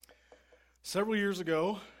Several years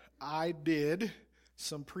ago, I did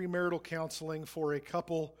some premarital counseling for a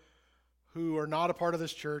couple who are not a part of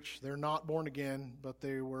this church. They're not born again, but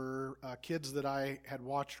they were kids that I had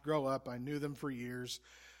watched grow up. I knew them for years.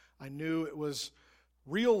 I knew it was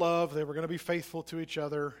real love. They were going to be faithful to each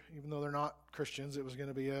other, even though they're not Christians. It was going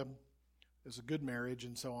to be a good marriage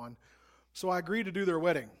and so on. So I agreed to do their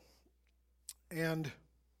wedding. And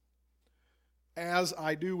as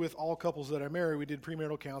I do with all couples that I marry, we did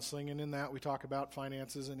premarital counseling, and in that we talk about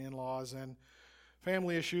finances and in-laws and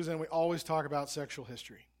family issues, and we always talk about sexual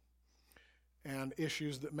history and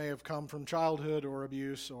issues that may have come from childhood or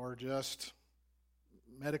abuse or just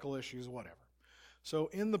medical issues, whatever. So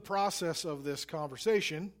in the process of this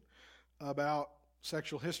conversation about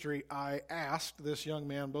sexual history, I asked this young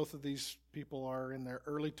man, both of these people are in their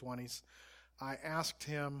early 20s, I asked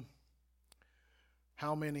him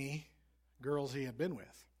how many girls he had been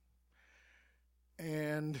with.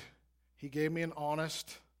 And he gave me an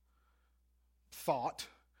honest thought,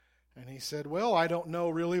 and he said, well, I don't know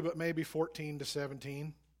really, but maybe 14 to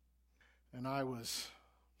 17. And I was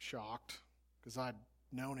shocked because I'd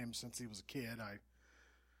known him since he was a kid.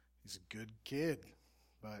 He's a good kid,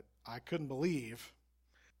 but I couldn't believe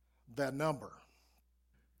that number.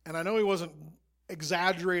 And I know he wasn't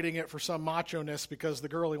exaggerating it for some macho-ness because the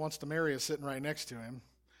girl he wants to marry is sitting right next to him.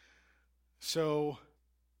 So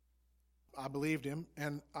I believed him,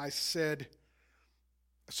 and I said,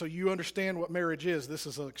 so you understand what marriage is. This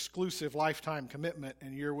is an exclusive lifetime commitment,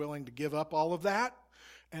 and you're willing to give up all of that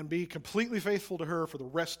and be completely faithful to her for the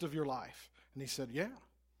rest of your life. And he said, yeah.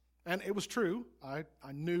 And it was true. I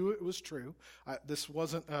knew it was true. This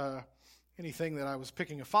wasn't anything that I was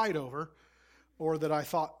picking a fight over or that I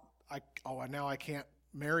thought, now I can't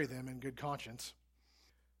marry them in good conscience.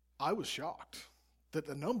 I was shocked that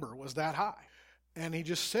the number was that high. And he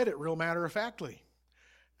just said it real matter-of-factly.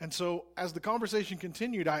 And so as the conversation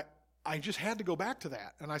continued, I just had to go back to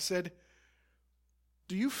that. And I said,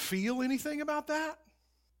 do you feel anything about that?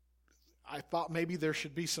 I thought maybe there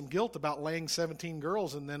should be some guilt about laying 17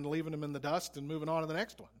 girls and then leaving them in the dust and moving on to the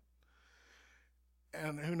next one.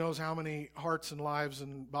 And who knows how many hearts and lives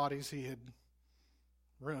and bodies he had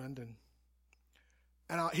ruined.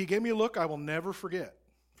 And he gave me a look I will never forget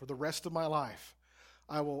for the rest of my life.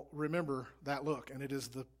 I will remember that look, and it is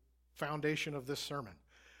the foundation of this sermon.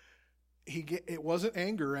 It wasn't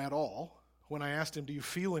anger at all when I asked him, do you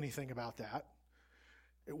feel anything about that?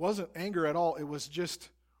 It wasn't anger at all. It was just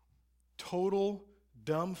total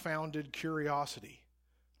dumbfounded curiosity.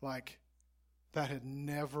 Like that had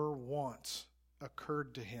never once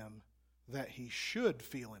occurred to him that he should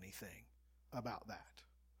feel anything about that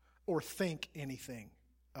or think anything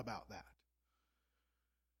about that.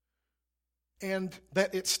 And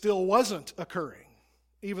that it still wasn't occurring,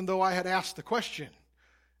 even though I had asked the question.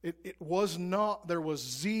 It was not, there was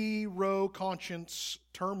zero conscience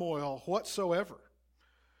turmoil whatsoever.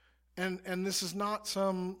 And this is not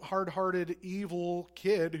some hard-hearted, evil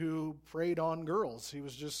kid who preyed on girls. He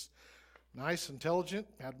was just nice, intelligent,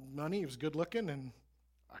 had money, he was good-looking, and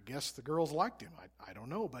I guess the girls liked him. I don't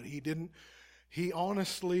know, but he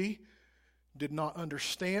honestly did not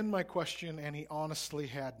understand my question, and he honestly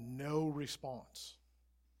had no response.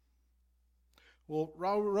 Well,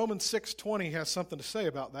 Romans 6:20 has something to say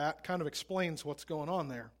about that, kind of explains what's going on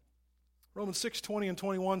there. Romans 6:20 and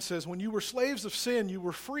 21 says, when you were slaves of sin, you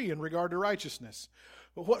were free in regard to righteousness.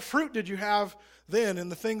 But what fruit did you have then in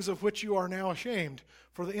the things of which you are now ashamed?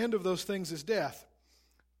 For the end of those things is death.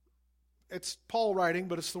 It's Paul writing,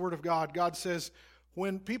 but it's the word of God. God says,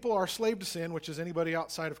 when people are slave to sin, which is anybody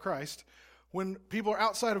outside of Christ, when people are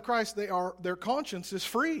outside of Christ, their conscience is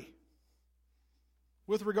free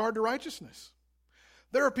with regard to righteousness.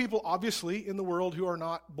 There are people, obviously, in the world who are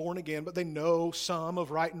not born again, but they know some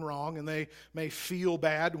of right and wrong, and they may feel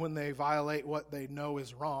bad when they violate what they know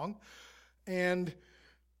is wrong. And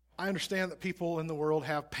I understand that people in the world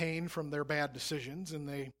have pain from their bad decisions, and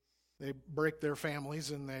they break their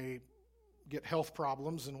families, and they get health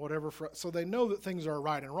problems and whatever. So they know that things are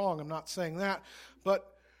right and wrong. I'm not saying that. But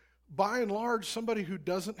by and large, somebody who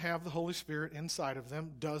doesn't have the Holy Spirit inside of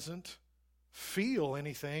them doesn't feel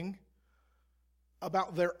anything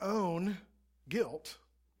about their own guilt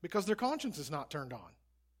because their conscience is not turned on.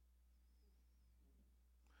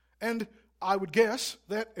 And I would guess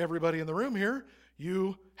that everybody in the room here,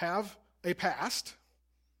 you have a past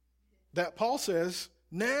that Paul says,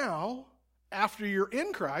 now, after you're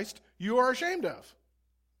in Christ, you are ashamed of.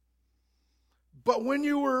 But when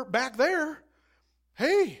you were back there,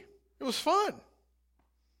 hey, it was fun.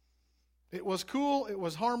 It was cool, it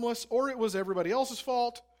was harmless, or it was everybody else's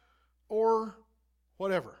fault, or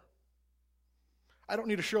whatever. I don't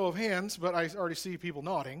need a show of hands, but I already see people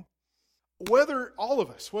nodding. Whether all of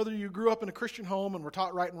us, whether you grew up in a Christian home and were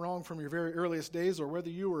taught right and wrong from your very earliest days, or whether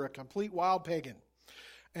you were a complete wild pagan,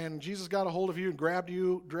 and Jesus got a hold of you and grabbed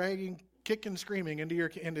you, dragging, kicking, screaming into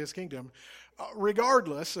his kingdom,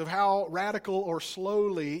 regardless of how radical or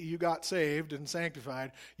slowly you got saved and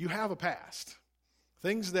sanctified, you have a past.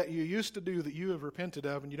 Things that you used to do that you have repented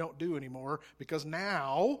of and you don't do anymore because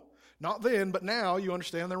now, not then, but now you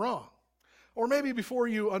understand they're wrong. Or maybe before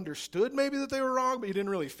you understood maybe that they were wrong, but you didn't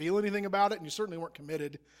really feel anything about it, and you certainly weren't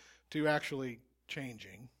committed to actually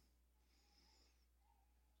changing.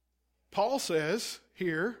 Paul says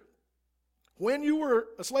here, when you were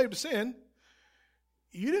a slave to sin,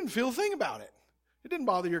 you didn't feel a thing about it. It didn't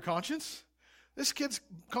bother your conscience. This kid's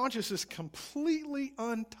conscience is completely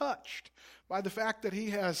untouched by the fact that he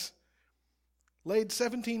has laid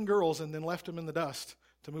 17 girls and then left them in the dust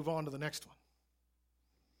to move on to the next one.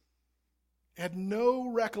 Had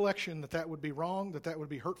no recollection that would be wrong, that would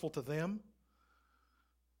be hurtful to them.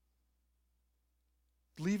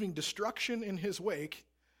 Leaving destruction in his wake,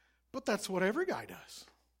 but that's what every guy does.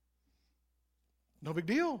 No big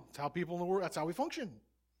deal. It's how people in the world, that's how we function.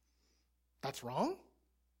 That's wrong?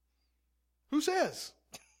 Who says?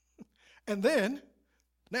 And then,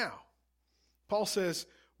 now, Paul says,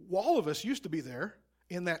 all of us used to be there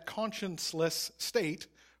in that conscienceless state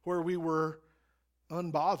where we were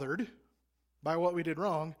unbothered by what we did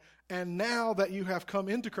wrong, and now that you have come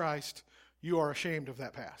into Christ, you are ashamed of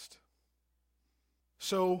that past.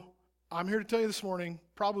 So, I'm here to tell you this morning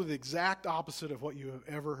probably the exact opposite of what you have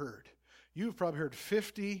ever heard. You've probably heard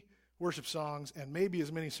 50 worship songs and maybe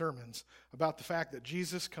as many sermons about the fact that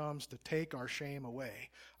Jesus comes to take our shame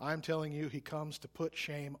away. I'm telling you, he comes to put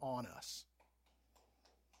shame on us.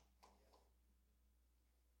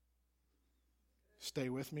 Stay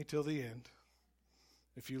with me till the end.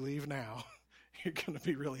 If you leave now, you're going to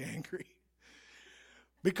be really angry.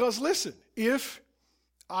 Because listen, if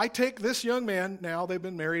I take this young man, now they've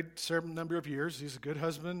been married a certain number of years, he's a good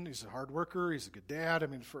husband, he's a hard worker, he's a good dad. I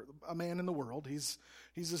mean, for a man in the world, he's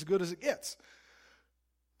as good as it gets.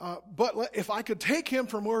 But if I could take him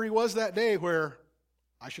from where he was that day where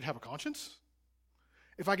I should have a conscience,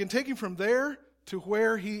 if I can take him from there to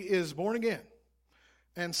where he is born again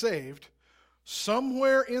and saved,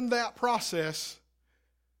 somewhere in that process,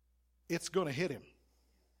 it's going to hit him.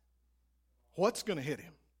 What's going to hit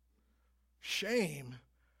him? Shame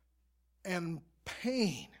and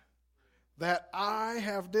pain that I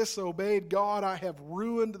have disobeyed God. I have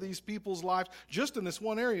ruined these people's lives just in this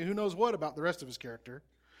one area. Who knows what about the rest of his character?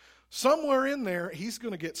 Somewhere in there, he's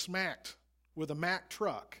going to get smacked with a Mack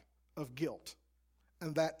truck of guilt.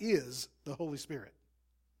 And that is the Holy Spirit.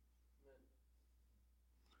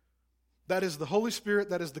 That is the Holy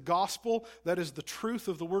Spirit, that is the gospel, that is the truth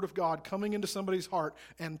of the Word of God coming into somebody's heart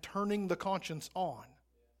and turning the conscience on.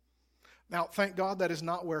 Now, thank God that is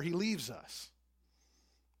not where he leaves us.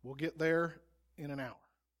 We'll get there in an hour.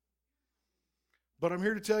 But I'm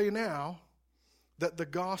here to tell you now that the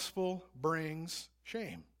gospel brings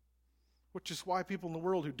shame, which is why people in the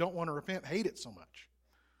world who don't want to repent hate it so much.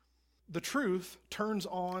 The truth turns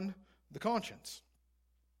on the conscience.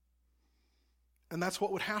 And that's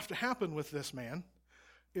what would have to happen with this man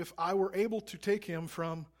if I were able to take him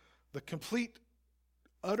from the complete,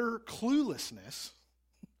 utter cluelessness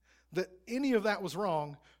that any of that was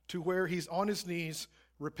wrong to where he's on his knees,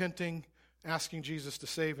 repenting, asking Jesus to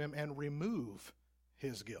save him and remove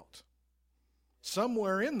his guilt.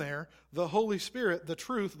 Somewhere in there, the Holy Spirit, the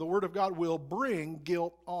truth, the Word of God will bring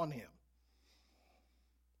guilt on him.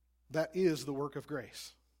 That is the work of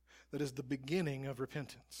grace. That is the beginning of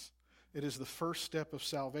repentance. It is the first step of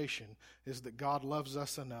salvation, is that God loves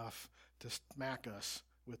us enough to smack us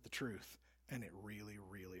with the truth. And it really,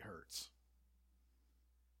 really hurts.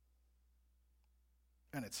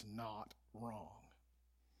 And it's not wrong.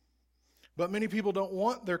 But many people don't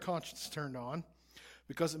want their conscience turned on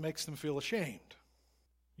because it makes them feel ashamed.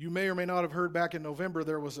 You may or may not have heard back in November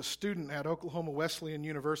there was a student at Oklahoma Wesleyan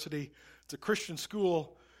University. It's a Christian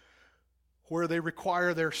school where they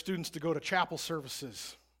require their students to go to chapel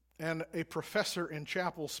services. And a professor in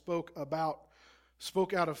chapel spoke out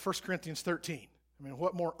of 1 Corinthians 13. I mean,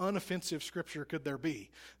 what more unoffensive scripture could there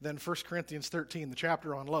be than 1 Corinthians 13, the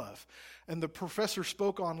chapter on love? And the professor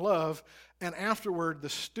spoke on love, and afterward the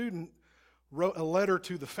student wrote a letter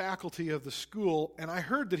to the faculty of the school, and I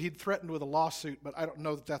heard that he'd threatened with a lawsuit, but I don't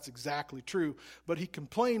know that that's exactly true. But he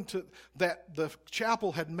complained that the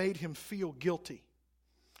chapel had made him feel guilty,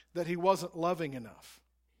 that he wasn't loving enough.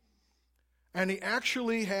 And he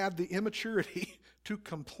actually had the immaturity to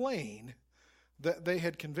complain that they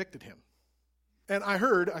had convicted him. And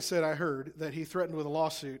I said that he threatened with a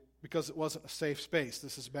lawsuit because it wasn't a safe space.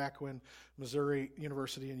 This is back when Missouri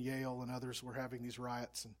University and Yale and others were having these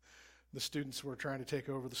riots, and the students were trying to take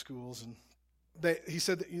over the schools. And he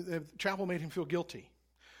said that the chapel made him feel guilty.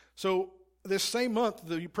 So this same month,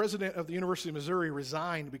 the president of the University of Missouri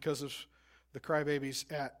resigned because of the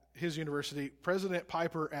crybabies at his university. President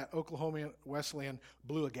Piper at Oklahoma Wesleyan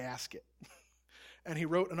blew a gasket. And he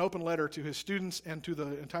wrote an open letter to his students and to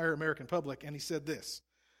the entire American public, and he said this: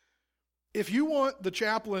 if you want the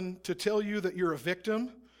chaplain to tell you that you're a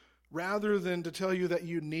victim rather than to tell you that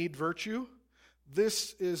you need virtue,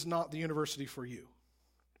 this is not the university for you.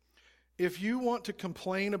 If you want to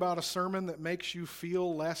complain about a sermon that makes you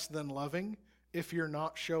feel less than loving if you're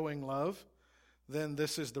not showing love, then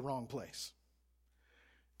this is the wrong place.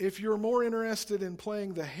 If you're more interested in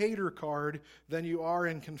playing the hater card than you are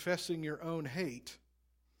in confessing your own hate,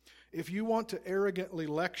 if you want to arrogantly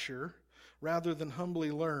lecture rather than humbly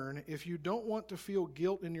learn, if you don't want to feel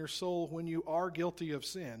guilt in your soul when you are guilty of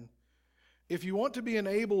sin, if you want to be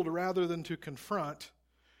enabled rather than to confront,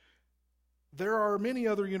 there are many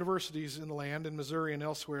other universities in the land, in Missouri and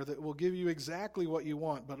elsewhere, that will give you exactly what you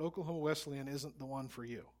want, but Oklahoma Wesleyan isn't the one for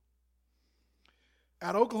you.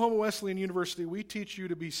 At Oklahoma Wesleyan University, we teach you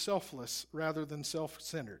to be selfless rather than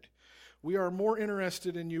self-centered. We are more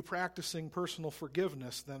interested in you practicing personal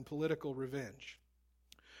forgiveness than political revenge.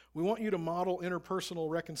 We want you to model interpersonal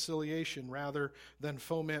reconciliation rather than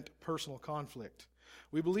foment personal conflict.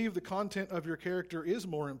 We believe the content of your character is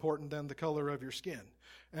more important than the color of your skin.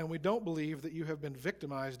 And we don't believe that you have been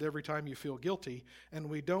victimized every time you feel guilty, and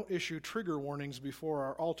we don't issue trigger warnings before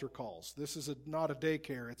our altar calls. This is not a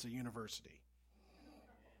daycare, it's a university.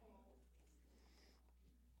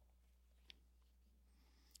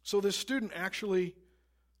 So this student actually,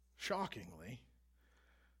 shockingly,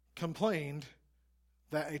 complained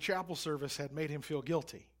that a chapel service had made him feel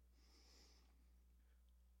guilty.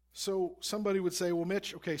 So somebody would say, well,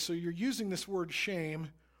 Mitch, okay, so you're using this word shame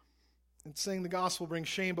and saying the gospel brings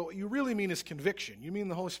shame, but what you really mean is conviction. You mean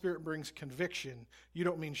the Holy Spirit brings conviction. You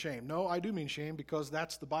don't mean shame. No, I do mean shame because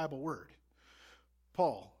that's the Bible word.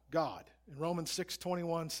 Paul, God, in Romans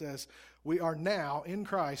 6:21 says, we are now, in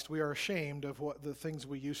Christ, we are ashamed of what the things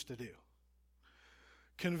we used to do.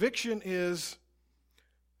 Conviction is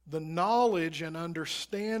the knowledge and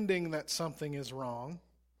understanding that something is wrong.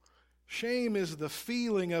 Shame is the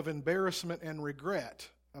feeling of embarrassment and regret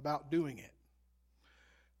about doing it.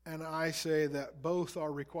 And I say that both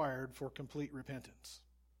are required for complete repentance.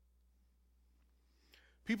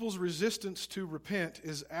 People's resistance to repent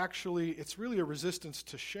is actually, it's really a resistance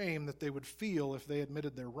to shame that they would feel if they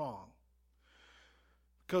admitted they're wrong.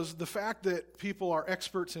 Because the fact that people are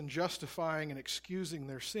experts in justifying and excusing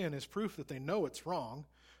their sin is proof that they know it's wrong,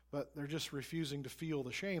 but they're just refusing to feel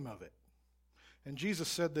the shame of it. And Jesus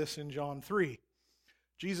said this in John 3.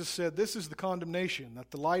 Jesus said, this is the condemnation,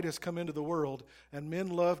 that the light has come into the world, and men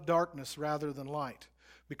loved darkness rather than light,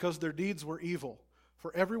 because their deeds were evil.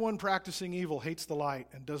 For everyone practicing evil hates the light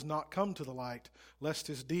and does not come to the light, lest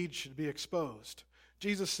his deeds should be exposed.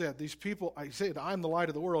 Jesus said, these people, I said, I'm the light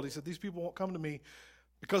of the world. He said, these people won't come to me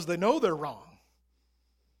because they know they're wrong,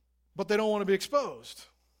 but they don't want to be exposed.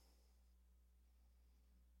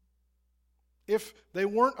 If they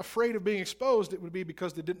weren't afraid of being exposed, it would be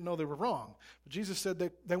because they didn't know they were wrong. But Jesus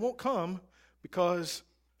said they won't come because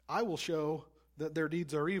I will show that their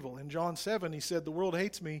deeds are evil. In John 7, he said, the world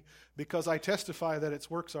hates me because I testify that its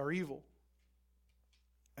works are evil.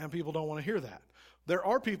 And people don't want to hear that. There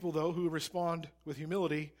are people, though, who respond with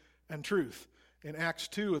humility and truth. In Acts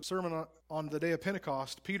 2, a sermon on the day of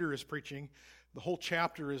Pentecost, Peter is preaching. The whole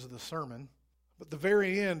chapter is the sermon. But at the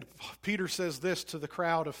very end, Peter says this to the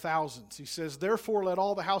crowd of thousands. He says, therefore let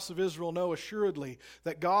all the house of Israel know assuredly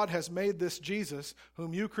that God has made this Jesus,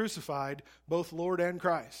 whom you crucified, both Lord and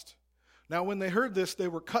Christ. Now when they heard this, they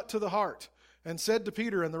were cut to the heart and said to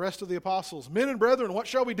Peter and the rest of the apostles, men and brethren, what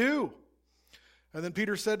shall we do? And then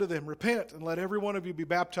Peter said to them, repent and let every one of you be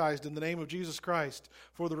baptized in the name of Jesus Christ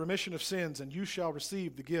for the remission of sins, and you shall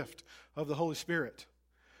receive the gift of the Holy Spirit.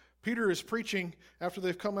 Peter is preaching after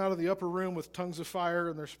they've come out of the upper room with tongues of fire,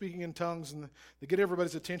 and they're speaking in tongues, and they get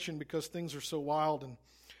everybody's attention because things are so wild and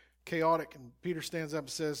chaotic. And Peter stands up and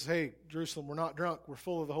says, hey, Jerusalem, we're not drunk. We're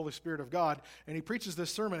full of the Holy Spirit of God. And he preaches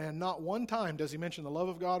this sermon, and not one time does he mention the love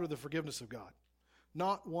of God or the forgiveness of God.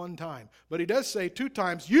 Not one time. But he does say 2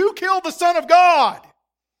 times, you killed the Son of God.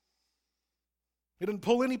 He didn't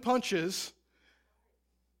pull any punches.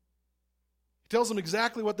 He tells them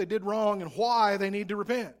exactly what they did wrong and why they need to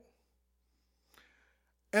repent.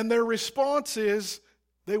 And their response is,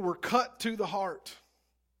 they were cut to the heart.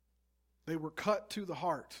 They were cut to the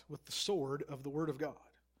heart with the sword of the Word of God.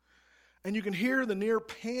 And you can hear the near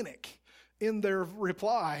panic in their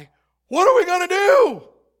reply. What are we going to do?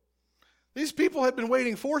 These people had been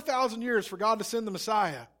waiting 4,000 years for God to send the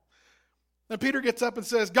Messiah. And Peter gets up and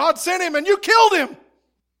says, God sent him and you killed him.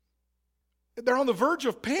 They're on the verge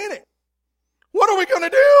of panic. What are we going to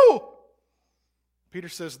do? Peter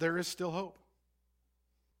says, there is still hope.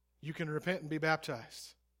 You can repent and be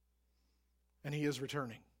baptized. And he is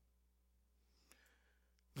returning.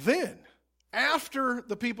 Then, after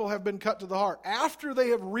the people have been cut to the heart, after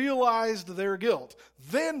they have realized their guilt,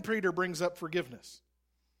 then Peter brings up forgiveness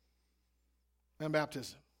and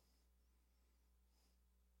baptism.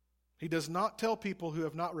 He does not tell people who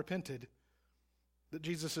have not repented that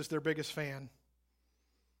Jesus is their biggest fan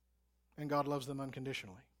and God loves them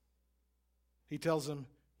unconditionally. He tells them,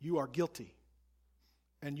 you are guilty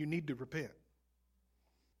and you need to repent.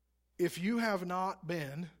 If you have not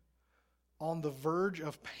been on the verge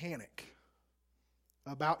of panic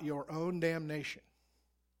about your own damnation,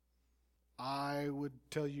 I would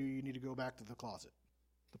tell you need to go back to the closet,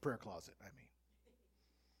 the prayer closet, I mean.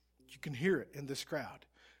 You can hear it in this crowd.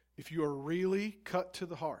 If you are really cut to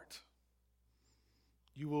the heart,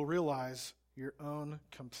 you will realize your own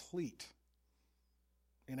complete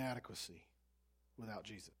inadequacy without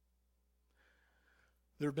Jesus.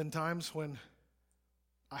 There have been times when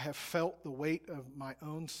I have felt the weight of my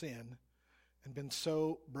own sin and been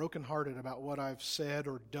so brokenhearted about what I've said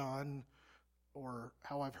or done or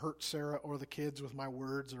how I've hurt Sarah or the kids with my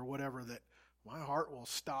words or whatever that my heart will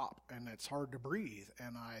stop and it's hard to breathe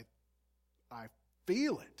and I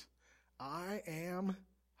feel it. I am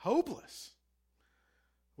hopeless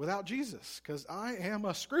without Jesus because I am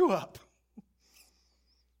a screw up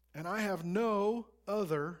and I have no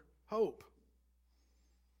other hope.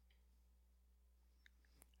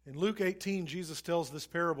 In Luke 18, Jesus tells this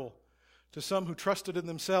parable to some who trusted in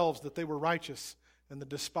themselves that they were righteous and that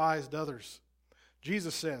despised others.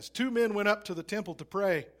 Jesus says, 2 men went up to the temple to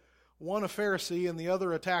pray, one a Pharisee and the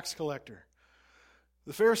other a tax collector.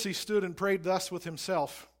 The Pharisee stood and prayed thus with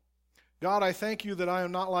himself, God, I thank you that I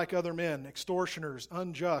am not like other men, extortioners,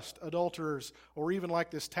 unjust, adulterers, or even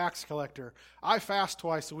like this tax collector. I fast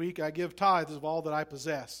twice a week. I give tithes of all that I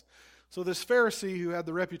possess. So this Pharisee who had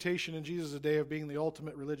the reputation in Jesus' day of being the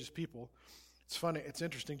ultimate religious people, it's funny, it's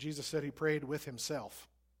interesting, Jesus said he prayed with himself.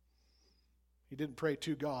 He didn't pray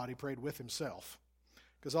to God, he prayed with himself.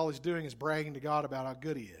 Because all he's doing is bragging to God about how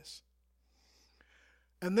good he is.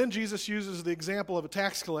 And then Jesus uses the example of a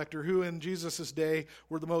tax collector who in Jesus' day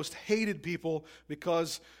were the most hated people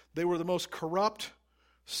because they were the most corrupt,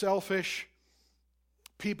 selfish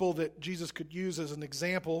people that Jesus could use as an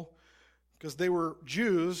example because they were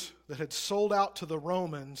Jews that had sold out to the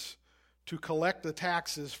Romans to collect the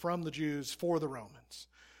taxes from the Jews for the Romans.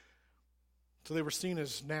 So they were seen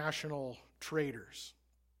as national traitors.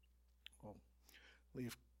 We'll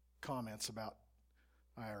leave comments about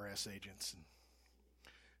IRS agents and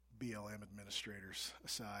BLM administrators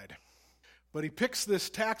aside. But he picks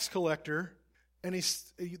this tax collector, and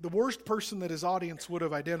he's the worst person that his audience would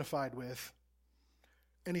have identified with.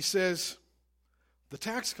 And he says, the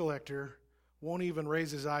tax collector won't even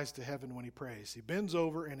raise his eyes to heaven when he prays. He bends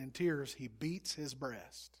over and in tears he beats his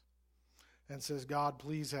breast and says, God,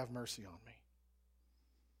 please have mercy on me.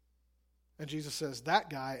 And Jesus says,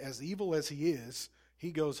 that guy, as evil as he is,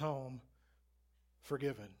 he goes home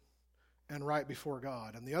forgiven and right before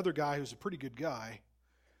God. And the other guy, who's a pretty good guy,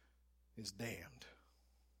 is damned.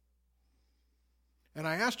 And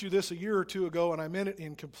I asked you this a year or two ago, and I meant it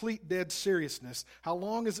in complete dead seriousness. How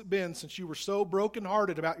long has it been since you were so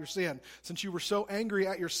brokenhearted about your sin, since you were so angry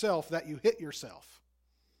at yourself that you hit yourself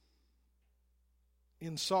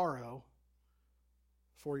in sorrow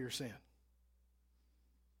for your sin?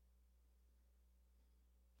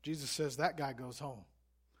 Jesus says that guy goes home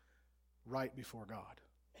right before God.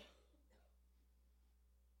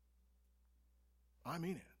 I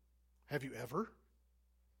mean it. Have you ever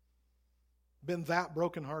been that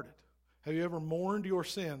brokenhearted? Have you ever mourned your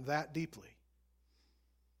sin that deeply?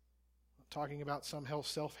 I'm talking about some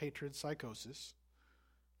self-hatred psychosis.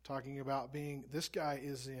 Talking about being, this guy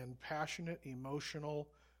is in passionate, emotional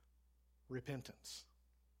repentance.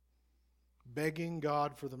 Begging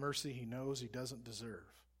God for the mercy he knows he doesn't deserve.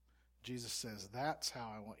 Jesus says, that's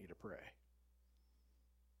how I want you to pray.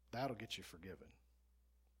 That'll get you forgiven.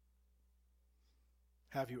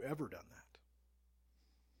 Have you ever done that?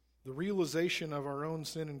 The realization of our own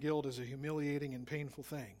sin and guilt is a humiliating and painful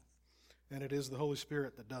thing, and it is the Holy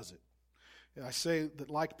Spirit that does it. And I say that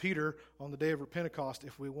like Peter on the day of Pentecost,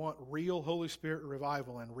 if we want real Holy Spirit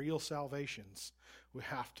revival and real salvations, we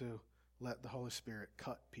have to let the Holy Spirit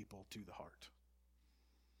cut people to the heart.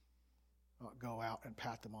 Not go out and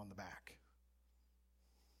pat them on the back.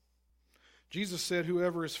 Jesus said,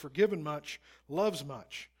 whoever is forgiven much loves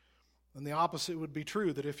much. And the opposite would be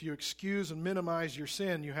true, that if you excuse and minimize your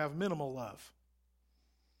sin, you have minimal love.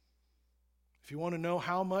 If you want to know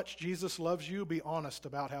how much Jesus loves you, be honest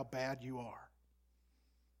about how bad you are.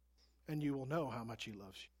 And you will know how much he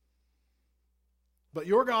loves you. But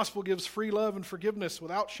your gospel gives free love and forgiveness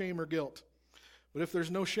without shame or guilt. But if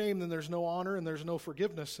there's no shame, then there's no honor, and there's no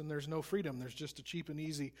forgiveness, and there's no freedom. There's just a cheap and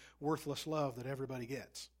easy, worthless love that everybody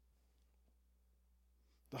gets.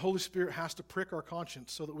 The Holy Spirit has to prick our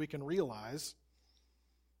conscience so that we can realize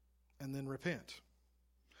and then repent.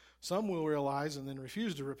 Some will realize and then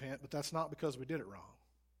refuse to repent, but that's not because we did it wrong.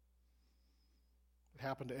 It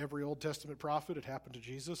happened to every Old Testament prophet. It happened to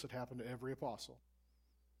Jesus. It happened to every apostle.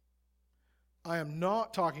 I am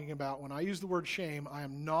not talking about, when I use the word shame, I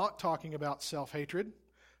am not talking about self-hatred.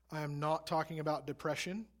 I am not talking about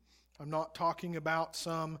depression. I'm not talking about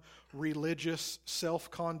some religious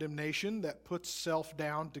self-condemnation that puts self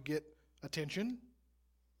down to get attention.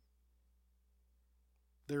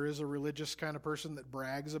 There is a religious kind of person that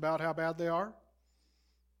brags about how bad they are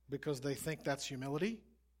because they think that's humility.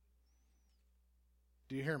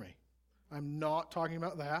 Do you hear me? I'm not talking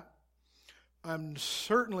about that. I'm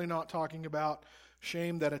certainly not talking about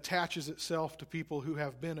shame that attaches itself to people who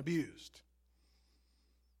have been abused.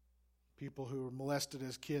 People who were molested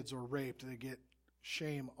as kids or raped, they get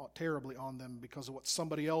shame terribly on them because of what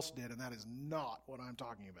somebody else did, and that is not what I'm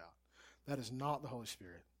talking about. That is not the Holy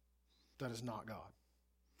Spirit. That is not God.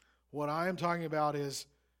 What I am talking about is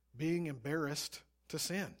being embarrassed to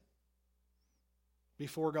sin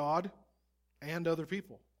before God and other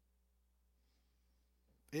people.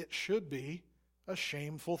 It should be a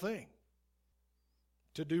shameful thing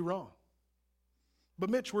to do wrong. But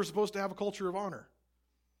Mitch, we're supposed to have a culture of honor.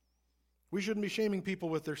 We shouldn't be shaming people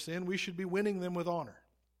with their sin. We should be winning them with honor.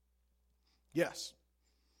 Yes.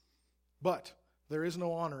 But there is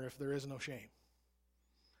no honor if there is no shame.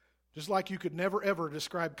 Just like you could never ever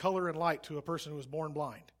describe color and light to a person who was born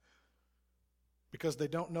blind, because they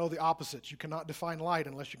don't know the opposites. You cannot define light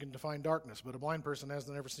unless you can define darkness, but a blind person has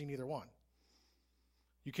never seen either one.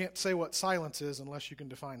 You can't say what silence is unless you can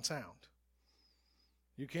define sound.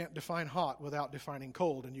 You can't define hot without defining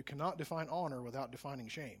cold, and you cannot define honor without defining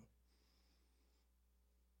shame.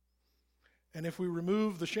 And if we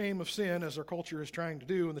remove the shame of sin, as our culture is trying to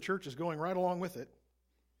do, and the church is going right along with it,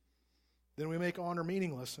 then we make honor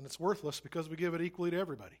meaningless, and it's worthless because we give it equally to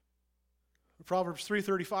everybody. Proverbs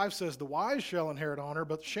 3:35 says, "The wise shall inherit honor,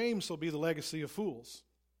 but shame shall be the legacy of fools."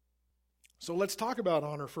 So let's talk about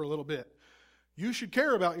honor for a little bit. You should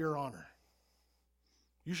care about your honor.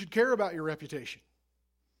 You should care about your reputation.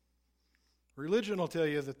 Religion will tell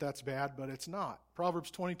you that that's bad, but it's not.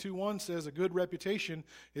 Proverbs 22:1 says, "A good reputation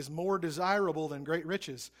is more desirable than great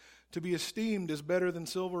riches. To be esteemed is better than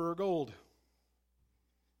silver or gold."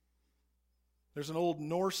 There's an old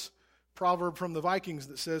Norse proverb from the Vikings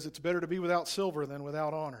that says it's better to be without silver than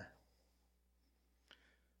without honor.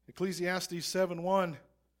 Ecclesiastes 7:1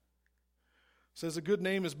 says, "A good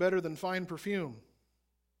name is better than fine perfume."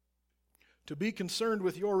 To be concerned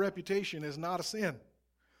with your reputation is not a sin.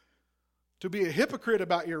 To be a hypocrite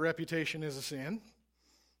about your reputation is a sin.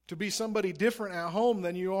 To be somebody different at home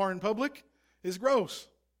than you are in public is gross.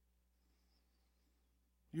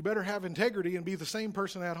 You better have integrity and be the same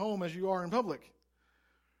person at home as you are in public.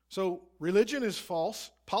 So religion is false.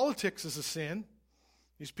 Politics is a sin.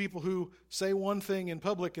 These people who say one thing in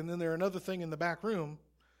public and then they're another thing in the back room,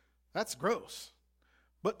 that's gross.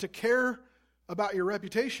 But to care about your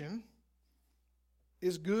reputation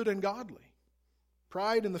is good and godly.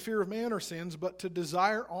 Pride and the fear of man are sins, but to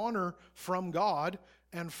desire honor from God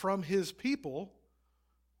and from His people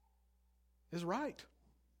is right.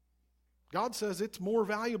 God says it's more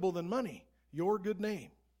valuable than money. Your good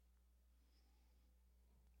name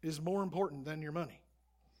is more important than your money.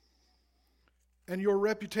 And your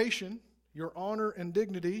reputation, your honor and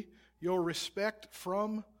dignity, your respect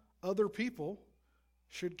from other people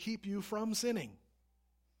should keep you from sinning.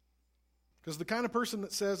 Because the kind of person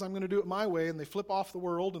that says, "I'm going to do it my way," and they flip off the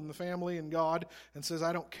world and the family and God and says,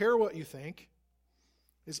 "I don't care what you think,"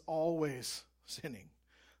 is always sinning.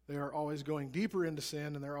 They are always going deeper into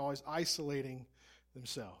sin, and they're always isolating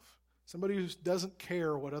themselves. Somebody who doesn't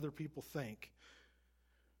care what other people think,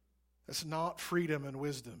 that's not freedom and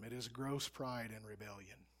wisdom. It is gross pride and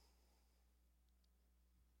rebellion.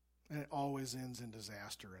 And it always ends in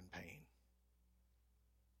disaster and pain.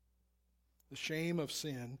 The shame of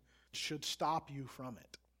sin should stop you from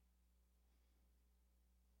it.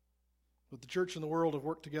 But the church and the world have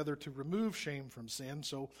worked together to remove shame from sin,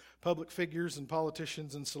 so public figures and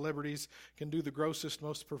politicians and celebrities can do the grossest,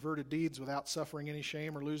 most perverted deeds without suffering any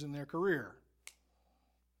shame or losing their career.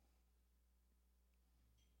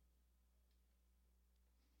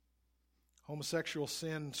 Homosexual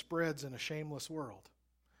sin spreads in a shameless world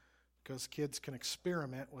because kids can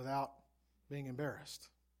experiment without being embarrassed.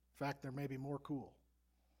 In fact, they're maybe more cool.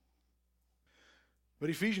 But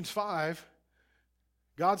Ephesians 5,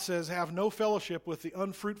 God says, have no fellowship with the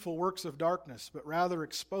unfruitful works of darkness, but rather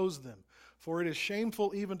expose them. For it is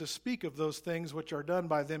shameful even to speak of those things which are done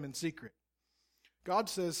by them in secret. God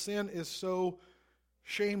says sin is so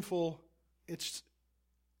shameful, it's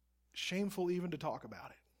shameful even to talk about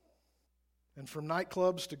it. And from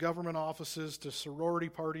nightclubs to government offices to sorority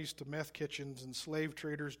parties to meth kitchens and slave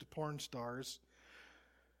traders to porn stars,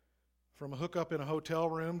 from a hookup in a hotel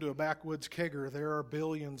room to a backwoods kegger, there are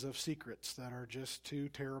billions of secrets that are just too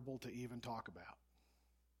terrible to even talk about.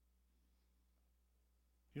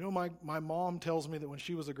 You know, my mom tells me that when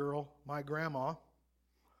she was a girl, my grandma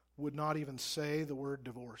would not even say the word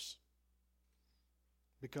divorce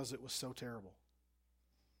because it was so terrible.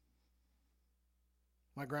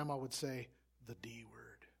 My grandma would say the D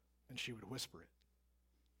word, and she would whisper it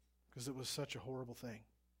because it was such a horrible thing.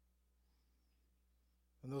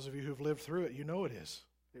 And those of you who've lived through it, you know it is.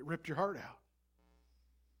 It ripped your heart out.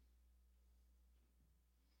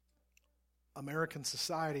 American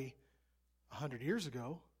society 100 years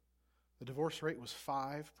ago, the divorce rate was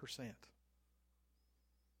 5%.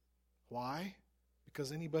 Why?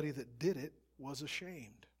 Because anybody that did it was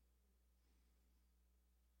ashamed.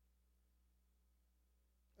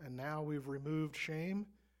 And now we've removed shame,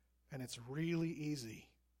 and it's really easy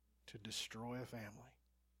to destroy a family.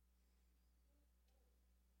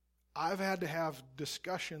 I've had to have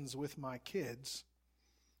discussions with my kids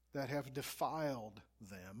that have defiled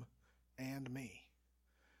them and me.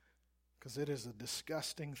 Because it is a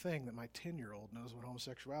disgusting thing that my 10-year-old knows what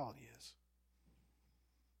homosexuality is.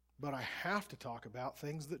 But I have to talk about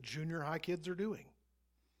things that junior high kids are doing.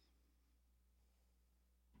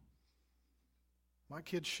 My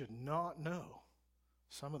kids should not know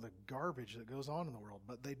some of the garbage that goes on in the world,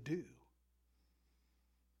 but they do.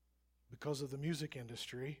 Because of the music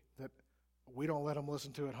industry that we don't let them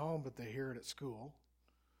listen to at home, but they hear it at school.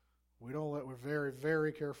 We're very,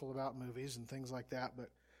 very careful about movies and things like that, but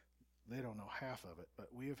they don't know half of it. But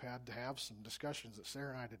we have had to have some discussions that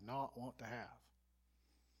Sarah and I did not want to have.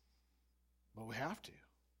 But we have to.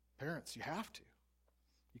 Parents, you have to.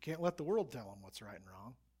 You can't let the world tell them what's right and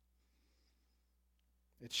wrong.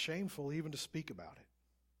 It's shameful even to speak about it.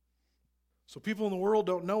 So people in the world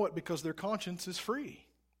don't know it because their conscience is free.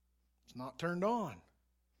 It's not turned on.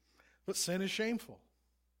 But sin is shameful.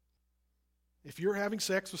 If you're having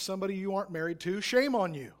sex with somebody you aren't married to, shame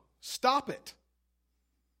on you. Stop it.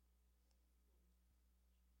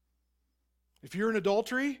 If you're in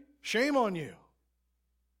adultery, shame on you.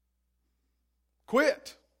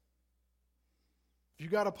 Quit. If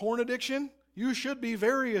you got a porn addiction, you should be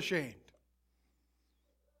very ashamed.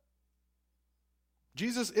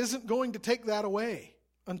 Jesus isn't going to take that away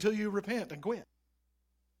until you repent and quit.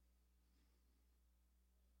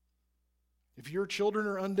 If your children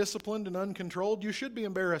are undisciplined and uncontrolled, you should be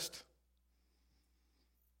embarrassed.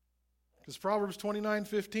 Because Proverbs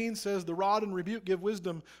 29:15 says, the rod and rebuke give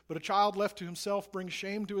wisdom, but a child left to himself brings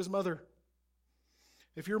shame to his mother.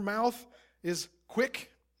 If your mouth is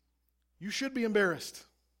quick, you should be embarrassed.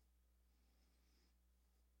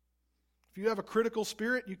 If you have a critical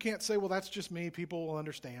spirit, you can't say, well, that's just me, people will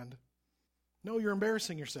understand. No, you're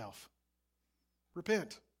embarrassing yourself.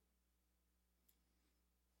 Repent.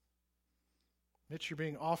 Mitch, you're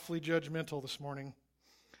being awfully judgmental this morning.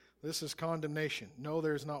 This is condemnation. No,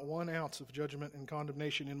 there's not 1 ounce of judgment and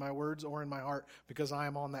condemnation in my words or in my heart because I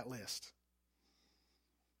am on that list.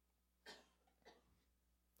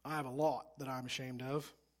 I have a lot that I'm ashamed of.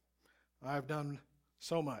 I've done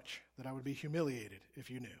so much that I would be humiliated if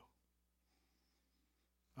you knew.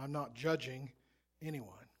 I'm not judging anyone,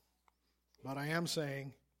 but I am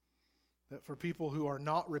saying that for people who are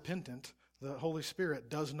not repentant, the Holy Spirit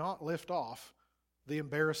does not lift off the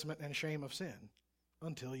embarrassment and shame of sin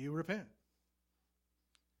until you repent.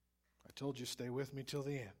 I told you, stay with me till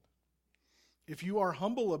the end. If you are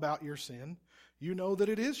humble about your sin, you know that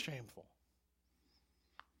it is shameful.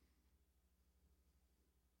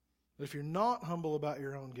 But if you're not humble about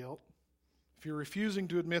your own guilt, if you're refusing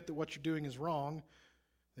to admit that what you're doing is wrong,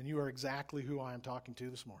 then you are exactly who I am talking to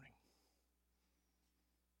this morning.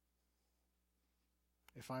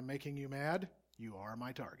 If I'm making you mad, you are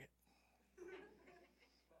my target.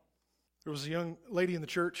 There was a young lady in the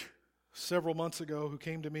church several months ago who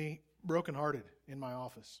came to me brokenhearted in my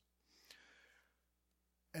office.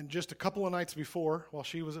 And just a couple of nights before, while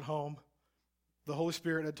she was at home, the Holy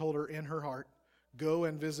Spirit had told her in her heart, go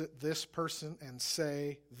and visit this person and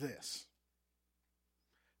say this.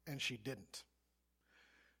 And she didn't.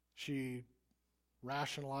 She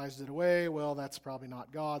rationalized it away. Well, that's probably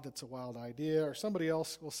not God. That's a wild idea. Or somebody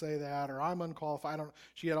else will say that. Or I'm unqualified.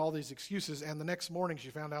 She had all these excuses. And the next morning she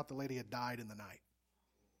found out the lady had died in the night.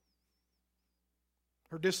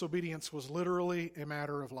 Her disobedience was literally a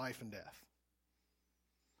matter of life and death.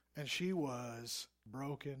 And she was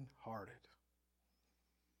broken-hearted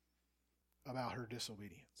about her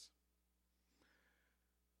disobedience.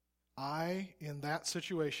 In that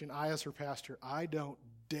situation, as her pastor, I don't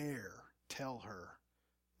dare tell her,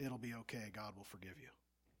 it'll be okay, God will forgive you.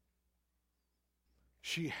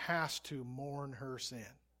 She has to mourn her sin.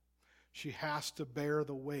 She has to bear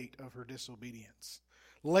the weight of her disobedience.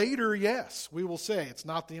 Later, yes, we will say, it's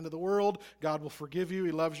not the end of the world. God will forgive you.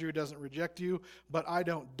 He loves you. He doesn't reject you. But I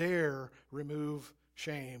don't dare remove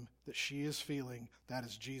shame that she is feeling. That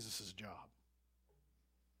is Jesus' job.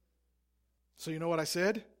 So you know what I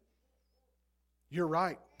said? You're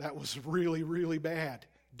right. That was really, really bad.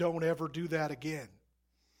 Don't ever do that again.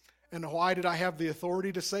 And why did I have the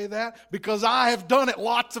authority to say that? Because I have done it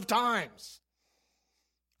lots of times.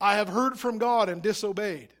 I have heard from God and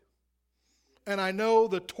disobeyed. And I know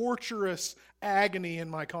the torturous agony in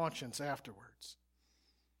my conscience afterwards.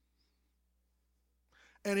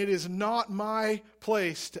 And it is not my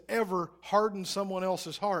place to ever harden someone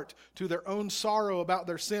else's heart to their own sorrow about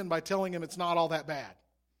their sin by telling them it's not all that bad.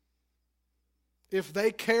 If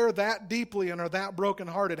they care that deeply and are that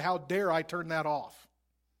brokenhearted, how dare I turn that off?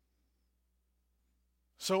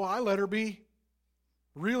 So I let her be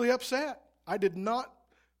really upset. I did not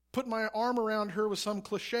put my arm around her with some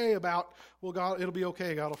cliche about, well, God, it'll be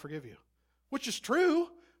okay, God will forgive you. Which is true.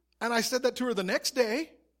 And I said that to her the next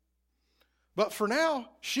day. But for now,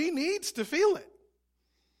 she needs to feel it.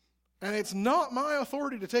 And it's not my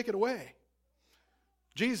authority to take it away.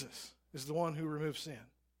 Jesus is the one who removes sin.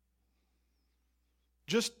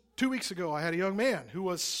 Just 2 weeks ago, I had a young man who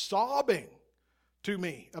was sobbing to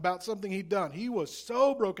me about something he'd done. He was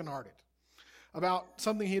so brokenhearted about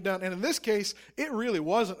something he had done. And in this case, it really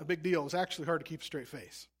wasn't a big deal. It was actually hard to keep a straight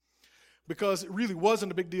face. Because it really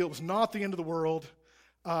wasn't a big deal. It was not the end of the world.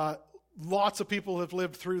 Lots of people have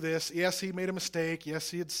lived through this. Yes, he made a mistake.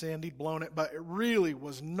 Yes, he had sinned. He'd blown it. But it really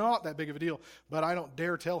was not that big of a deal. But I don't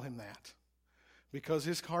dare tell him that. Because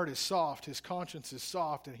his heart is soft. His conscience is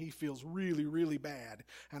soft. And he feels really, really bad.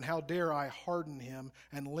 And how dare I harden him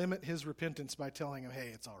and limit his repentance by telling him,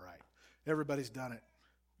 hey, it's all right. Everybody's done it.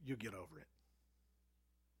 You get over it.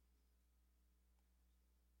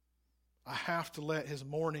 I have to let his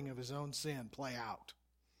mourning of his own sin play out.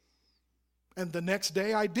 And the next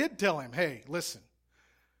day I did tell him, hey, listen,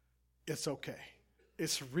 it's okay.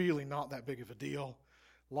 It's really not that big of a deal.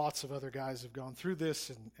 Lots of other guys have gone through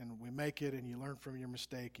this, and we make it, and you learn from your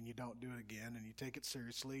mistake, and you don't do it again, and you take it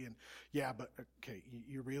seriously. And yeah, but okay,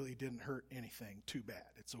 you really didn't hurt anything. Too bad.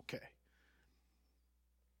 It's okay.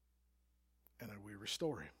 And then we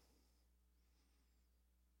restore him.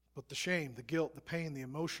 But the shame, the guilt, the pain, the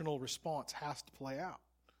emotional response has to play out,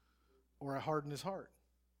 or I harden his heart.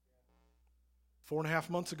 4.5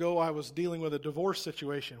 months ago, I was dealing with a divorce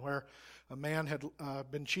situation where a man had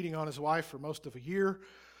been cheating on his wife for most of a year.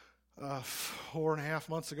 4.5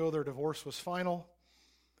 months ago, their divorce was final.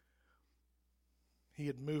 He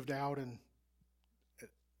had moved out, and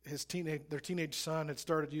their teenage son had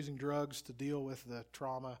started using drugs to deal with the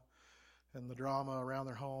trauma and the drama around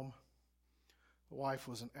their home. The wife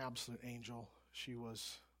was an absolute angel. She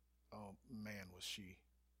was, oh man, was she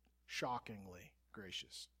shockingly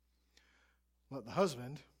gracious. But the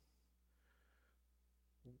husband,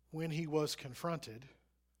 when he was confronted,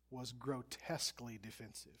 was grotesquely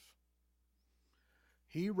defensive.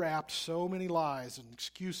 He wrapped so many lies and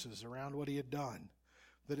excuses around what he had done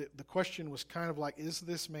that the question was kind of like, is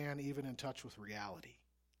this man even in touch with reality?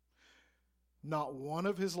 Not one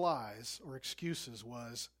of his lies or excuses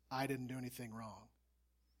was, I didn't do anything wrong.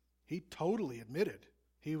 He totally admitted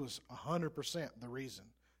he was 100% the reason.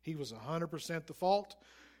 He was 100% the fault.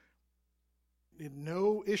 He had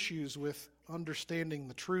no issues with understanding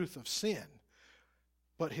the truth of sin.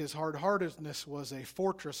 But his hard-heartedness was a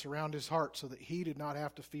fortress around his heart so that he did not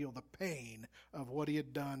have to feel the pain of what he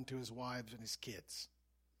had done to his wives and his kids.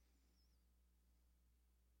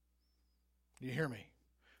 Do you hear me?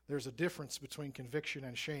 There's a difference between conviction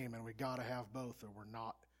and shame, and we got to have both or we're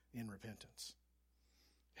not in repentance.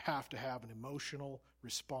 You have to have an emotional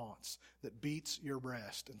response that beats your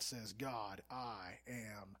breast and says, God, I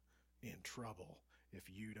am in trouble. if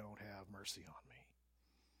you don't have mercy on me.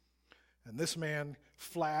 And this man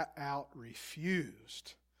flat out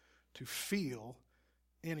refused to feel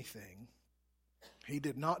anything. He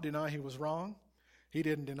did not deny he was wrong. He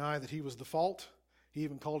didn't deny that he was the fault. He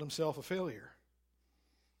even called himself a failure.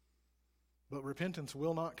 But repentance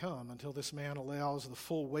will not come until this man allows the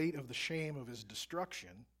full weight of the shame of his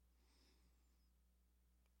destruction,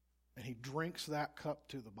 and he drinks that cup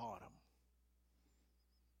to the bottom.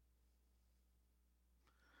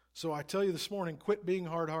 So I tell you this morning, quit being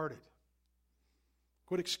hard-hearted.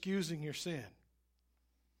 Quit excusing your sin.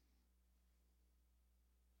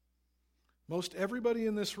 Most everybody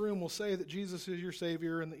in this room will say that Jesus is your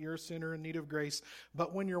Savior and that you're a sinner in need of grace.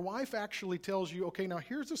 But when your wife actually tells you, okay, now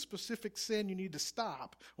here's a specific sin you need to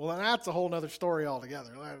stop, well, then that's a whole other story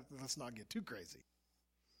altogether. Let's not get too crazy.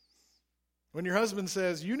 When your husband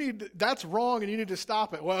says, that's wrong and you need to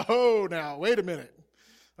stop it. Whoa, now, wait a minute.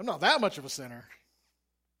 I'm not that much of a sinner.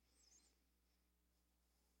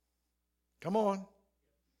 Come on.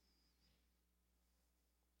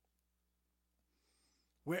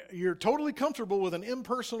 You're totally comfortable with an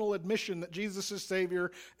impersonal admission that Jesus is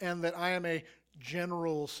Savior and that I am a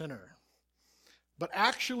general sinner. But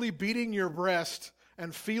actually beating your breast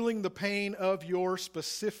and feeling the pain of your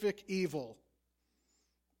specific evil.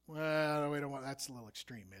 Well, we don't want, that's a little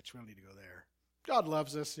extreme, Mitch. We don't need to go there. God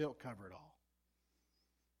loves us. He'll cover it all.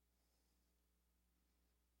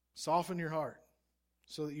 Soften your heart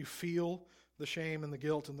so that you feel the shame and the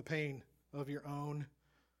guilt and the pain of your own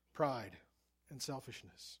pride and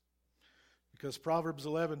selfishness. Because Proverbs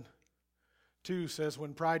 11:2 says,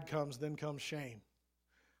 when pride comes, then comes shame.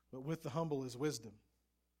 But with the humble is wisdom.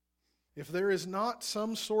 If there is not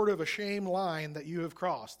some sort of a shame line that you have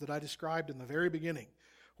crossed that I described in the very beginning,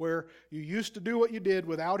 where you used to do what you did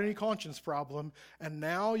without any conscience problem, and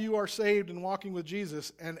now you are saved and walking with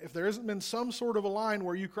Jesus, and if there hasn't been some sort of a line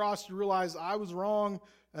where you crossed, you realize I was wrong,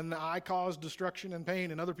 and I caused destruction and pain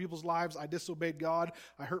in other people's lives, I disobeyed God,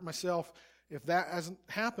 I hurt myself. If that hasn't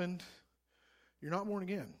happened, you're not born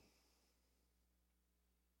again.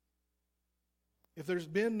 If there's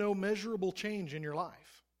been no measurable change in your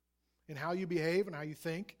life, in how you behave and how you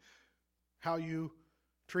think, how you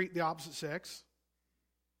treat the opposite sex,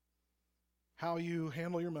 how you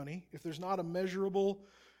handle your money, if there's not a measurable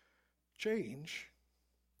change,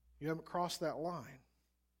 you haven't crossed that line.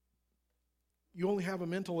 You only have a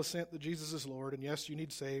mental assent that Jesus is Lord, and yes, you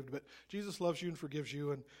need saved, but Jesus loves you and forgives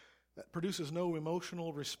you, and that produces no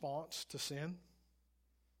emotional response to sin,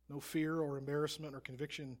 no fear or embarrassment or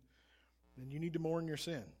conviction. Then you need to mourn your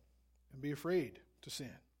sin and be afraid to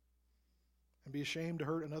sin and be ashamed to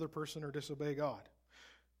hurt another person or disobey God.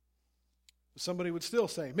 Somebody would still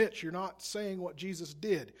say, Mitch, you're not saying what Jesus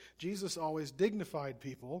did. Jesus always dignified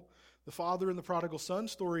people. The father in the prodigal son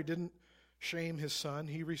story didn't shame his son.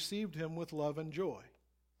 He received him with love and joy.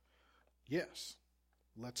 Yes,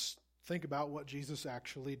 let's think about what Jesus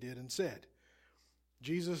actually did and said.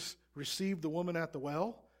 Jesus received the woman at the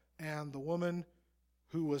well and the woman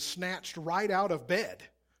who was snatched right out of bed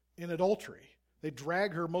in adultery. They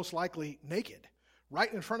drag her most likely naked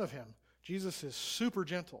right in front of him. Jesus is super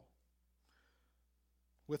gentle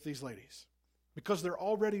with these ladies because they're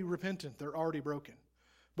already repentant. They're already broken.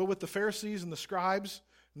 But with the Pharisees and the scribes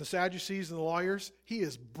and the Sadducees and the lawyers, he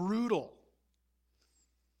is brutal.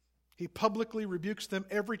 He publicly rebukes them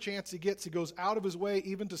every chance he gets. He goes out of his way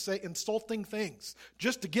even to say insulting things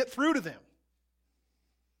just to get through to them.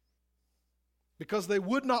 Because they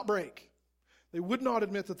would not break. They would not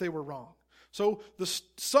admit that they were wrong. So the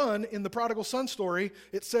son in the prodigal son story,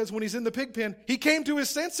 it says when he's in the pig pen, he came to his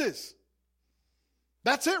senses.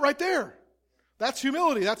 That's it right there. That's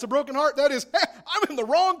humility. That's a broken heart. That is, hey, I'm in the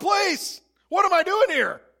wrong place. What am I doing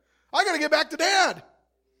here? I got to get back to Dad.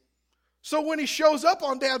 So when he shows up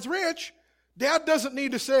on Dad's ranch, Dad doesn't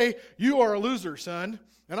need to say, you are a loser, son,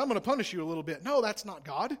 and I'm going to punish you a little bit. No, that's not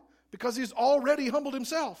God, because he's already humbled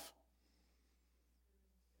himself.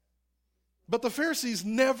 But the Pharisees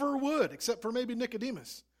never would, except for maybe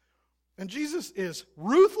Nicodemus. And Jesus is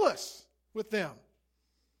ruthless with them.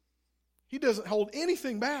 He doesn't hold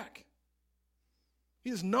anything back.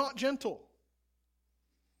 He is not gentle.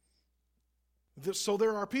 So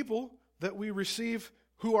there are people that we receive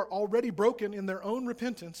who are already broken in their own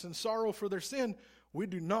repentance and sorrow for their sin. We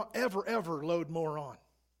do not ever, ever load more on.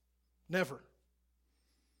 Never.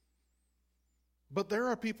 But there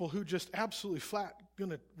are people who just absolutely flat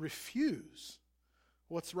going to refuse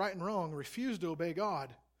what's right and wrong, refuse to obey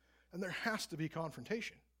God, and there has to be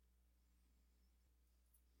confrontation.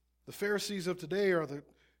 The Pharisees of today are the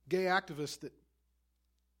gay activists that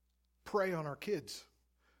prey on our kids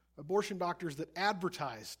Abortion doctors that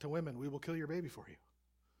advertise to women, we will kill your baby for you.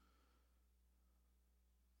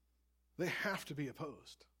 They have to be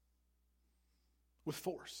opposed with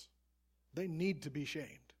force. They need to be shamed.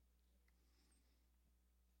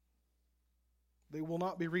 They will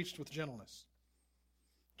not be reached with gentleness.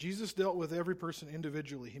 Jesus dealt with every person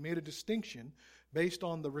individually. He made a distinction based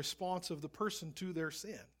on the response of the person to their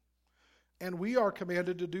sin. And we are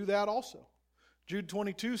commanded to do that also. Jude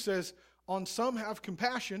 22 says, on some have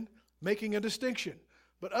compassion, making a distinction,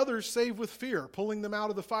 but others save with fear, pulling them out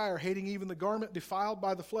of the fire, hating even the garment defiled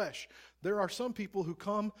by the flesh. There are some people who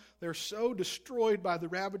come, they're so destroyed by the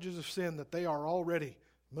ravages of sin that they are already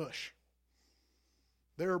mush.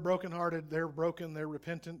 They're brokenhearted, they're broken, they're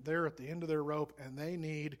repentant, they're at the end of their rope, and they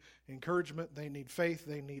need encouragement, they need faith,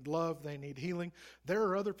 they need love, they need healing. There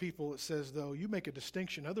are other people, it says, though, you make a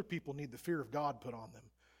distinction, other people need the fear of God put on them.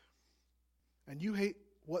 And you hate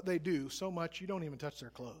what they do so much you don't even touch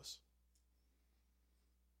their clothes.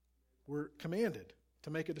 We're commanded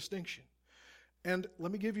to make a distinction. And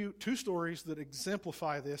let me give you two stories that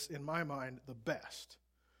exemplify this, in my mind, the best.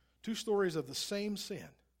 Two stories of the same sin,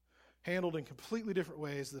 handled in completely different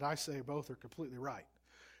ways that I say both are completely right.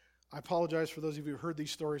 I apologize for those of you who heard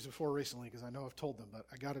these stories before recently, because I know I've told them, but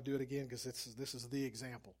I got to do it again because this is the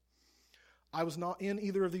example. I was not in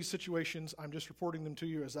either of these situations. I'm just reporting them to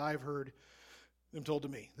you as I've heard them told to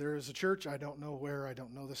me. There is a church, I don't know where, I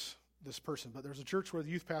don't know this person, but there's a church where the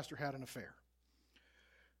youth pastor had an affair.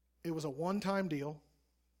 It was a one-time deal,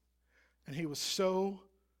 and he was so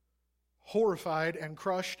horrified and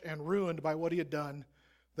crushed and ruined by what he had done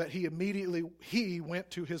that he went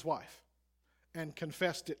to his wife and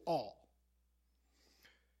confessed it all.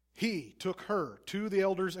 He took her to the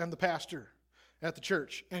elders and the pastor at the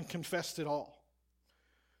church and confessed it all.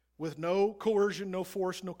 With no coercion, no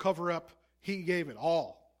force, no cover-up, he gave it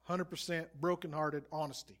all. 100% brokenhearted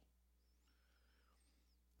honesty.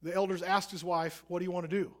 The elders asked his wife, what do you want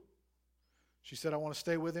to do? She said, I want to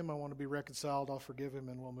stay with him, I want to be reconciled, I'll forgive him,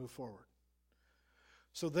 and we'll move forward.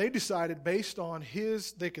 So they decided based on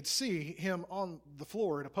they could see him on the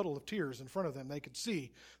floor in a puddle of tears in front of them. They could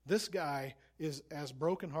see this guy is as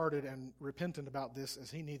brokenhearted and repentant about this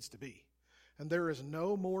as he needs to be. And there is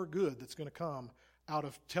no more good that's going to come out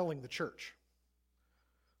of telling the church.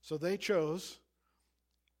 So they chose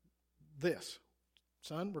this.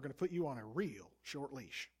 Son, we're going to put you on a real short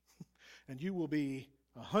leash. And you will be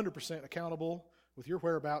 100% accountable with your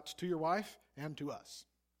whereabouts to your wife and to us.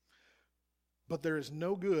 But there is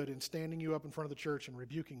no good in standing you up in front of the church and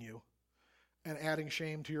rebuking you and adding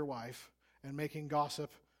shame to your wife and making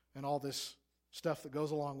gossip and all this stuff that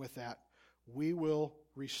goes along with that. We will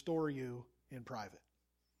restore you in private.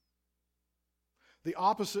 The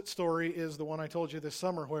opposite story is the one I told you this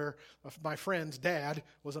summer where my friend's dad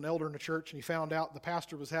was an elder in the church and he found out the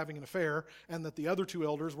pastor was having an affair and that the other two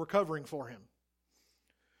elders were covering for him.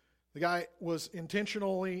 The guy was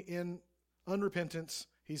intentionally in unrepentance.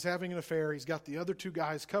 He's having an affair. He's got the other two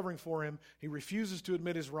guys covering for him. He refuses to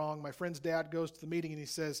admit his wrong. My friend's dad goes to the meeting and he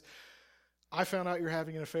says, I found out you're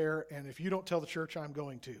having an affair, and if you don't tell the church, I'm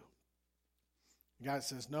going to. The guy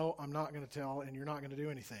says, no, I'm not going to tell, and you're not going to do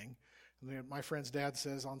anything. And then my friend's dad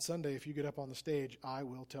says, on Sunday, if you get up on the stage, I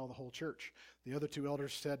will tell the whole church. The other two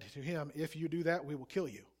elders said to him, if you do that, we will kill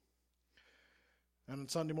you. And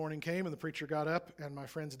Sunday morning came, and the preacher got up, and my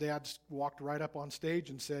friend's dad walked right up on stage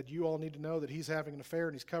and said, you all need to know that he's having an affair,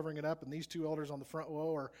 and he's covering it up, and these two elders on the front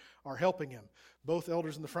row are helping him. Both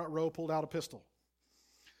elders in the front row pulled out a pistol.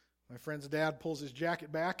 My friend's dad pulls his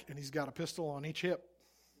jacket back, and he's got a pistol on each hip.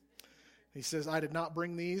 He says, I did not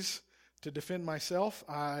bring these to defend myself.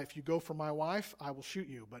 If you go for my wife, I will shoot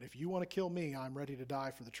you. But if you want to kill me, I'm ready to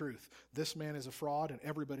die for the truth. This man is a fraud, and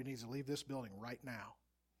everybody needs to leave this building right now.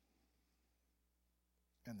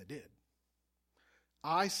 And they did.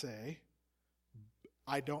 I say,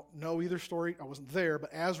 I don't know either story. I wasn't there,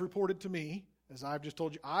 but as reported to me, as I've just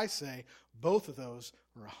told you, I say both of those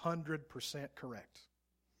are 100% correct.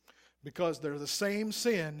 Because they're the same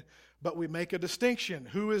sin, but we make a distinction.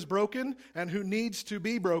 Who is broken and who needs to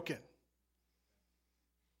be broken.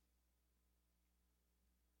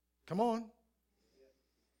 Come on.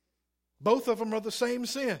 Both of them are the same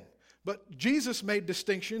sin. But Jesus made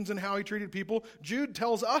distinctions in how he treated people. Jude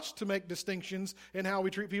tells us to make distinctions in how we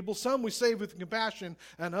treat people. Some we save with compassion,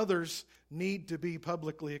 and others need to be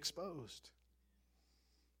publicly exposed.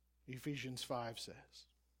 Ephesians 5 says,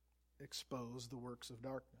 expose the works of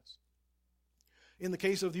darkness. In the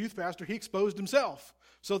case of the youth pastor, he exposed himself,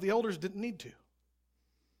 so the elders didn't need to.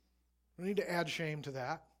 We need to add shame to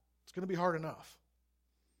that. It's going to be hard enough.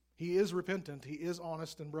 He is repentant, he is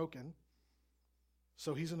honest and broken,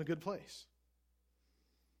 so he's in a good place.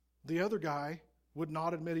 The other guy would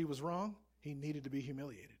not admit he was wrong. He needed to be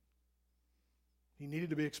humiliated. He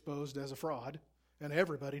needed to be exposed as a fraud, and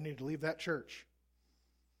everybody needed to leave that church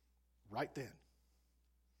right then.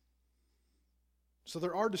 So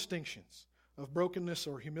there are distinctions of brokenness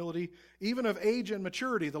or humility, even of age and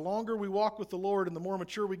maturity. The longer we walk with the Lord and the more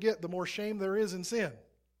mature we get, the more shame there is in sin.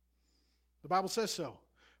 The Bible says so.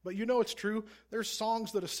 But you know it's true. There's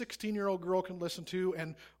songs that a 16-year-old girl can listen to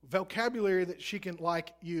and vocabulary that she can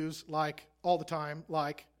use all the time,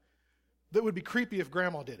 that would be creepy if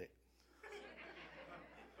grandma did it.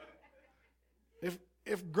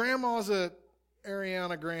 If grandma's a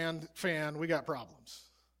Ariana Grande fan, we got problems,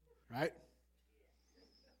 right?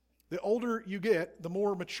 The older you get, the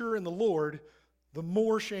more mature in the Lord, the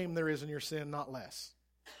more shame there is in your sin, not less.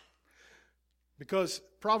 Because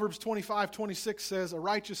Proverbs 25:26 says, a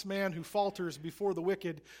righteous man who falters before the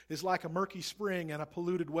wicked is like a murky spring and a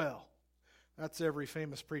polluted well. That's every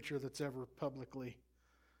famous preacher that's ever publicly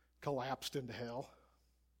collapsed into hell.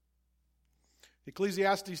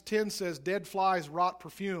 Ecclesiastes 10 says, dead flies rot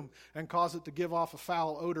perfume and cause it to give off a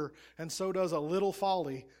foul odor, and so does a little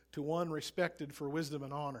folly to one respected for wisdom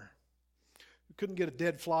and honor. You couldn't get a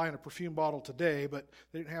dead fly in a perfume bottle today, but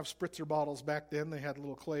they didn't have spritzer bottles back then. They had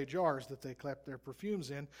little clay jars that they kept their perfumes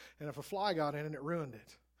in, and if a fly got in it ruined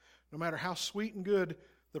it. No matter how sweet and good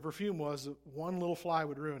the perfume was, one little fly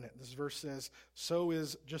would ruin it. This verse says, so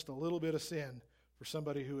is just a little bit of sin for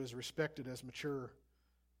somebody who is respected as mature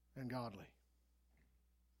and godly.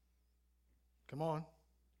 Come on.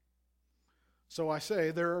 So I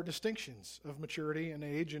say there are distinctions of maturity and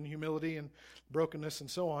age and humility and brokenness and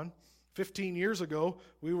so on. 15 years ago,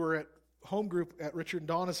 we were at home group at Richard and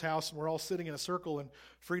Donna's house, and we're all sitting in a circle, and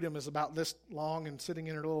Freedom is about this long and sitting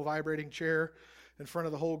in her little vibrating chair in front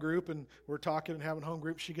of the whole group, and we're talking and having home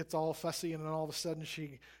group. She gets all fussy, and then all of a sudden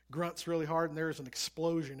she grunts really hard, and there's an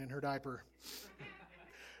explosion in her diaper.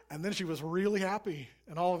 And then she was really happy,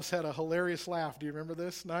 and all of us had a hilarious laugh. Do you remember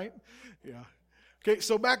this night? Yeah. Okay,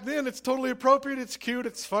 so back then it's totally appropriate, it's cute,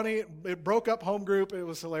 it's funny, it broke up home group, it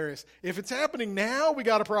was hilarious. If it's happening now, we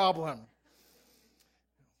got a problem.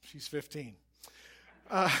 She's 15.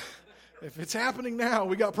 If it's happening now,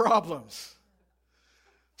 we got problems.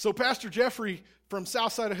 So Pastor Jeffrey from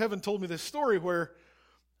Southside of Heaven told me this story where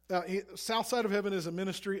Southside of Heaven is a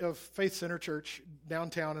ministry of Faith Center Church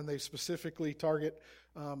downtown, and they specifically target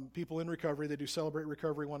people in recovery. They do Celebrate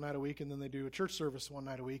Recovery one night a week, and then they do a church service one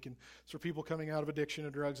night a week. And it's for people coming out of addiction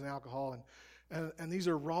to drugs and alcohol. And these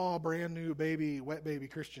are raw, brand new wet baby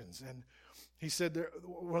Christians. And he said,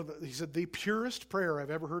 the purest prayer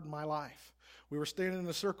I've ever heard in my life. We were standing in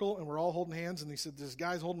a circle, and we're all holding hands, and he said, this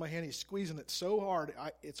guy's holding my hand. He's squeezing it so hard,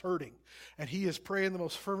 it's hurting. And he is praying the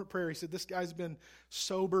most fervent prayer. He said, this guy's been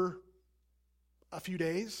sober a few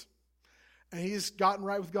days, and he's gotten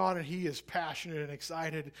right with God, and he is passionate and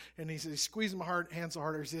excited. And he says, he's squeezing my hands so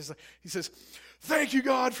hard. He says, thank you,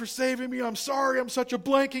 God, for saving me. I'm sorry I'm such a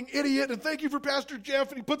blanking idiot, and thank you for Pastor Jeff.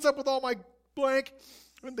 And he puts up with all my blank.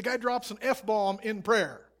 And the guy drops an F-bomb in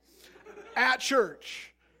prayer at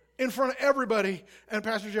church in front of everybody. And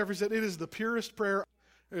Pastor Jeffrey said, it is the purest prayer.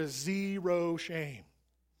 There is zero shame.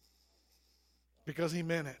 Because he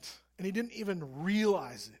meant it. And he didn't even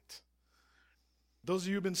realize it. Those of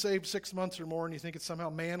you who have been saved 6 months or more and you think it's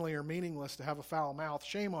somehow manly or meaningless to have a foul mouth,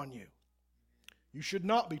 shame on you. You should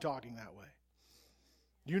not be talking that way.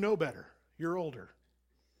 You know better. You're older.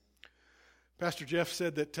 Pastor Jeff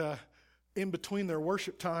said that in between their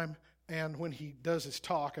worship time and when he does his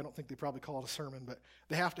talk, I don't think they probably call it a sermon, but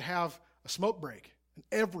they have to have a smoke break. And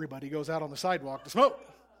everybody goes out on the sidewalk to smoke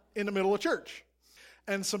in the middle of church.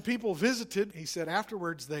 And some people visited. He said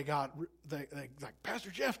afterwards they like,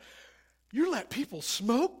 Pastor Jeff, you let people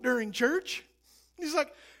smoke during church? He's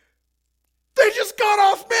like, they just got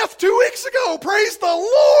off meth 2 weeks ago. Praise the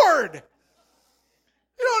Lord.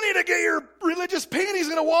 You don't need to get your religious panties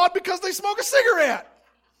in a wad because they smoke a cigarette.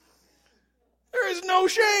 There is no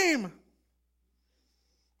shame.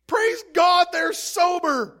 Praise God, they're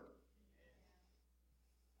sober.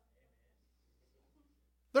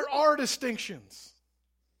 There are distinctions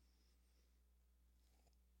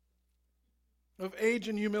of age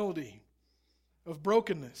and humility, of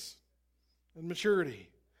brokenness and maturity.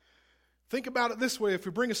 Think about it this way. If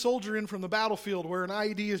we bring a soldier in from the battlefield where an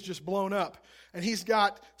IED is just blown up and he's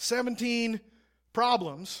got 17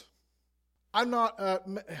 problems, I'm not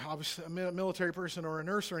obviously a military person or a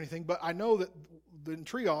nurse or anything, but I know that in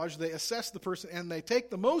triage they assess the person and they take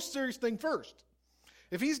the most serious thing first.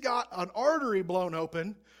 If he's got an artery blown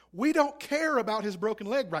open, we don't care about his broken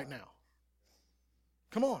leg right now.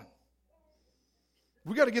 Come on.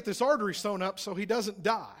 We got to get this artery sewn up so he doesn't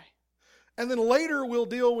die. And then later we'll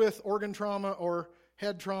deal with organ trauma or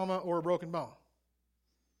head trauma or a broken bone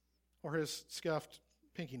or his scuffed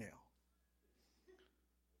pinky nail.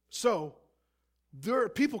 So there are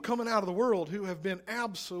people coming out of the world who have been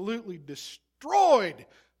absolutely destroyed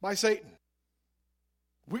by Satan.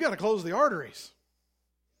 We got to close the arteries.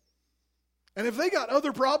 And if they got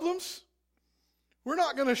other problems, we're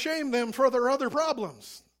not going to shame them for their other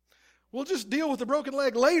problems. We'll just deal with the broken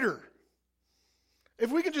leg later.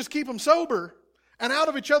 If we can just keep them sober and out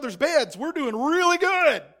of each other's beds, we're doing really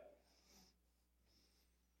good.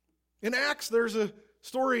 In Acts, there's a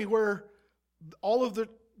story where all of the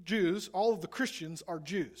Jews, all of the Christians are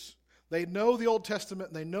Jews. They know the Old Testament,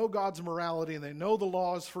 and they know God's morality, and they know the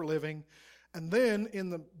laws for living. And then in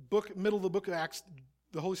the middle of the book of Acts,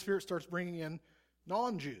 the Holy Spirit starts bringing in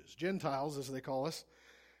non-Jews, Gentiles as they call us,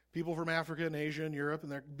 people from Africa and Asia and Europe,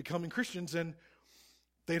 and they're becoming Christians, and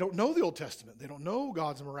they don't know the Old Testament. They don't know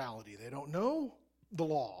God's morality. They don't know the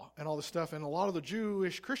law and all this stuff. And a lot of the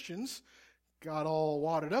Jewish Christians got all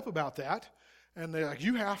wadded up about that, and they're like,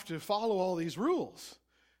 you have to follow all these rules.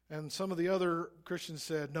 And some of the other Christians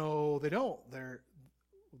said, no, they don't.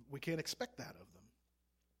 We can't expect that of them.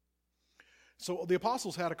 So the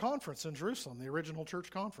apostles had a conference in Jerusalem, the original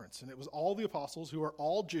church conference, and it was all the apostles who are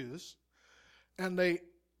all Jews, and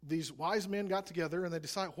these wise men got together and they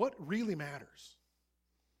decided what really matters.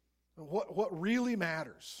 What really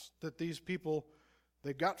matters that these people,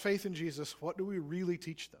 they've got faith in Jesus, what do we really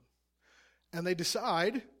teach them? And they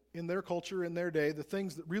decide, in their culture, in their day, the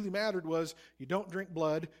things that really mattered was you don't drink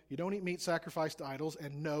blood, you don't eat meat sacrificed to idols,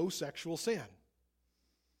 and no sexual sin.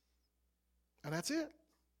 And that's it.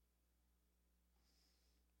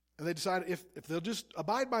 And they decided if they'll just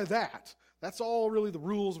abide by that, that's all really the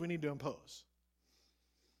rules we need to impose.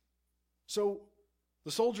 So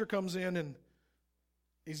the soldier comes in and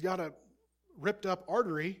he's got a ripped up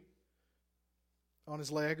artery on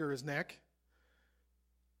his leg or his neck.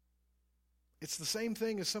 It's the same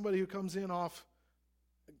thing as somebody who comes in off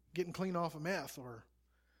getting clean off of meth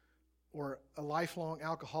or a lifelong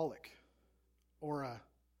alcoholic or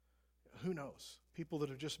who knows, people that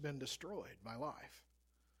have just been destroyed by life.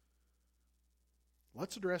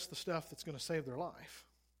 Let's address the stuff that's going to save their life.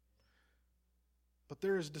 But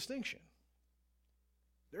there is distinction.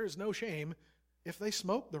 There is no shame if they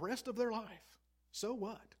smoke the rest of their life. So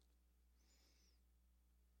what?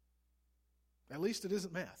 At least it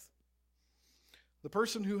isn't meth. The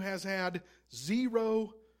person who has had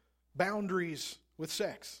zero boundaries with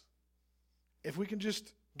sex, if we can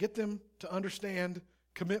just get them to understand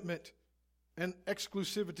commitment and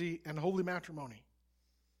exclusivity and holy matrimony,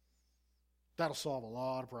 that'll solve a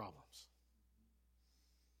lot of problems.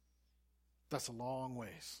 That's a long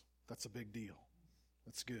ways. That's a big deal.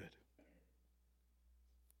 That's good.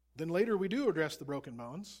 Then later we do address the broken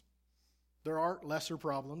bones. There are lesser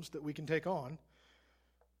problems that we can take on,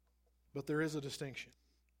 but there is a distinction.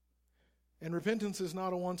 And repentance is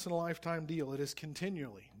not a once-in-a-lifetime deal. It is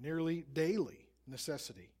continually, nearly daily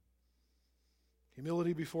necessity.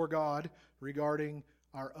 Humility before God regarding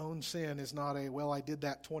our own sin is not well, I did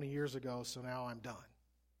that 20 years ago, so now I'm done.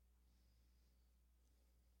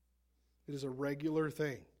 It is a regular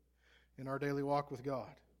thing in our daily walk with God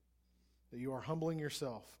that you are humbling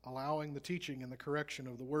yourself, allowing the teaching and the correction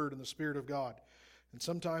of the Word and the Spirit of God. And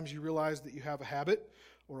sometimes you realize that you have a habit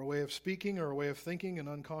or a way of speaking or a way of thinking, an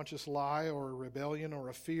unconscious lie or a rebellion or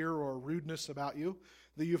a fear or a rudeness about you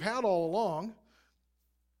that you've had all along,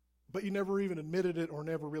 but you never even admitted it or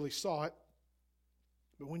never really saw it.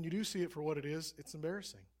 But when you do see it for what it is, it's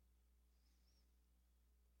embarrassing.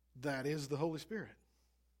 That is the Holy Spirit.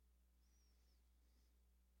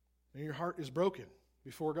 And your heart is broken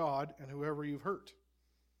before God and whoever you've hurt.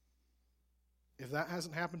 If that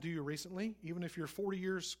hasn't happened to you recently, even if you're 40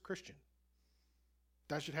 years Christian,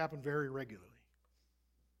 that should happen very regularly.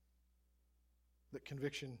 That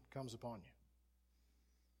conviction comes upon you.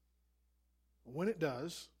 When it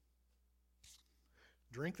does,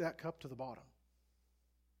 drink that cup to the bottom.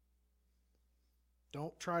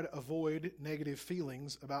 Don't try to avoid negative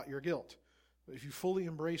feelings about your guilt. But if you fully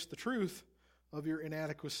embrace the truth of your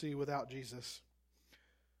inadequacy without Jesus,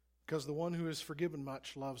 because the one who is forgiven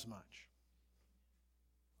much loves much.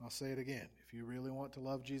 I'll say it again. If you really want to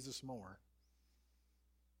love Jesus more,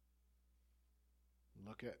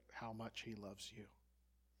 look at how much he loves you.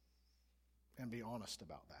 And be honest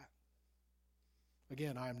about that.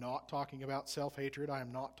 Again, I am not talking about self-hatred. I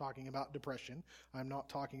am not talking about depression. I'm not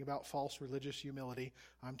talking about false religious humility.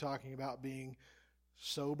 I'm talking about being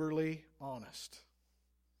soberly honest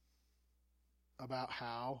about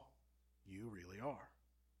how you really are.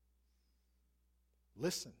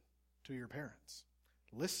 Listen to your parents.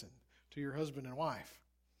 Listen to your husband and wife,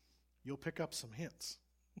 you'll pick up some hints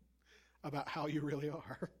about how you really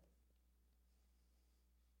are.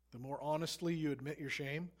 The more honestly you admit your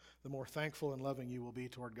shame, the more thankful and loving you will be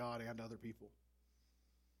toward God and other people.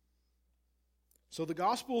 So the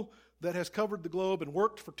gospel that has covered the globe and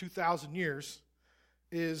worked for 2,000 years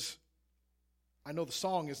is, I know the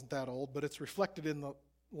song isn't that old, but it's reflected in the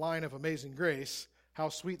line of Amazing Grace, how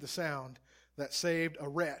sweet the sound that saved a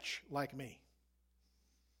wretch like me.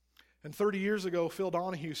 And 30 years ago, Phil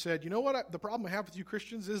Donahue said, you know what, the problem I have with you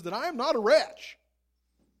Christians is that I am not a wretch.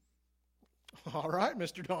 All right,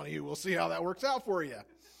 Mr. Donahue, we'll see how that works out for you.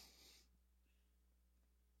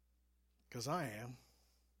 Because I am.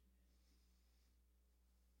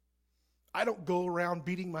 I don't go around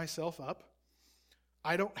beating myself up.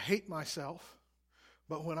 I don't hate myself.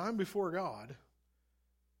 But when I'm before God,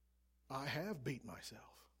 I have beat myself.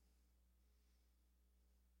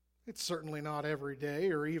 It's certainly not every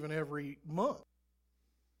day or even every month.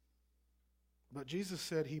 But Jesus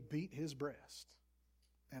said he beat his breast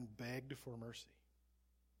and begged for mercy.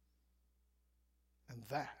 And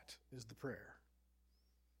that is the prayer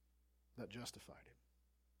that justified him.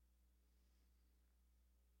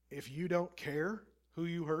 If you don't care who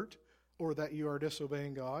you hurt or that you are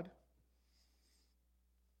disobeying God,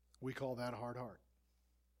 we call that a hard heart.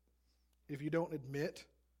 If you don't admit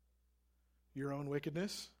your own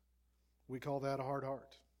wickedness, we call that a hard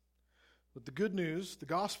heart. But the good news, the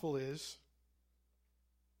gospel is,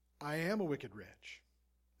 I am a wicked wretch.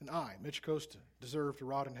 And I, Mitch Costa, deserve to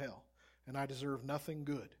rot in hell. And I deserve nothing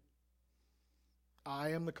good.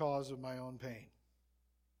 I am the cause of my own pain.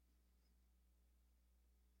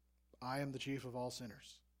 I am the chief of all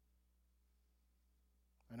sinners.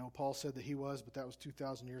 I know Paul said that he was, but that was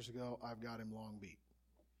 2,000 years ago. I've got him long beat.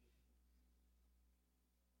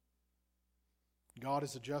 God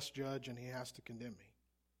is a just judge, and he has to condemn me.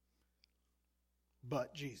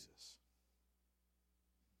 But Jesus.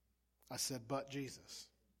 I said, but Jesus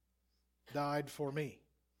died for me.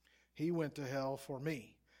 He went to hell for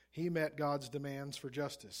me. He met God's demands for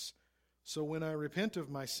justice. So when I repent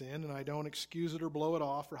of my sin and I don't excuse it or blow it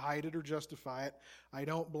off or hide it or justify it, I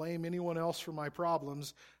don't blame anyone else for my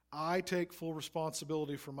problems. I take full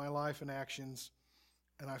responsibility for my life and actions,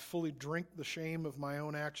 and I fully drink the shame of my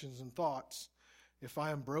own actions and thoughts. If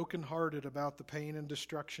I am brokenhearted about the pain and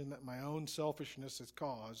destruction that my own selfishness has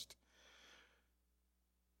caused,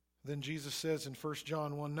 then Jesus says in 1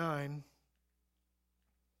 John 1:9,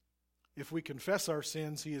 if we confess our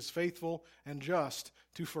sins, he is faithful and just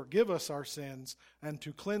to forgive us our sins and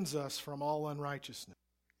to cleanse us from all unrighteousness.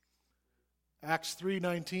 Acts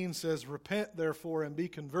 3:19 says, repent therefore and be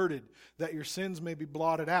converted, that your sins may be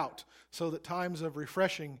blotted out, so that times of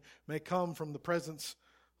refreshing may come from the presence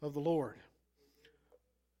of the Lord.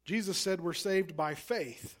 Jesus said we're saved by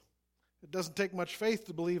faith. It doesn't take much faith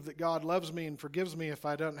to believe that God loves me and forgives me if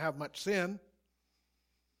I don't have much sin.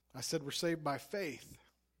 I said we're saved by faith.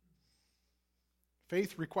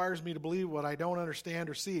 Faith requires me to believe what I don't understand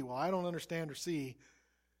or see. Well, I don't understand or see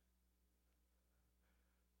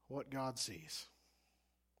what God sees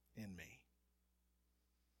in me.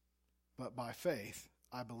 But by faith,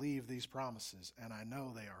 I believe these promises, and I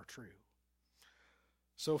know they are true.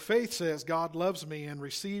 So faith says God loves me and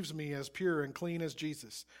receives me as pure and clean as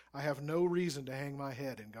Jesus. I have no reason to hang my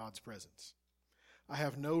head in God's presence. I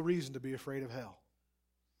have no reason to be afraid of hell.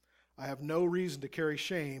 I have no reason to carry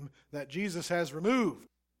shame that Jesus has removed.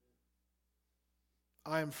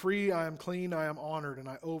 I am free, I am clean, I am honored, and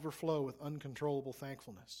I overflow with uncontrollable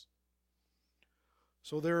thankfulness.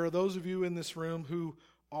 So there are those of you in this room who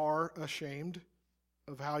are ashamed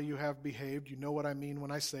of how you have behaved. You know what I mean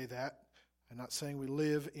when I say that. I'm not saying we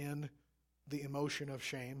live in the emotion of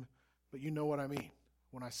shame, but you know what I mean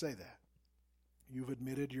when I say that. You've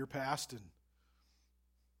admitted your past and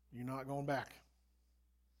you're not going back.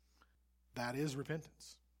 That is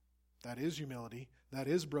repentance. That is humility. That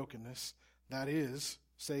is brokenness. That is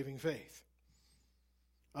saving faith.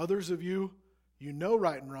 Others of you, you know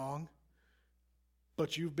right and wrong,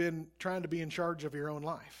 but you've been trying to be in charge of your own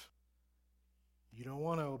life. You don't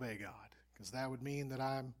want to obey God, because that would mean that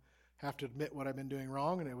I have to admit what I've been doing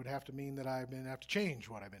wrong, and it would have to mean that I have to change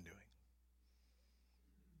what I've been doing.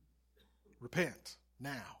 Repent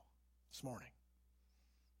now, this morning.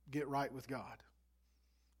 Get right with God.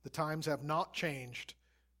 The times have not changed.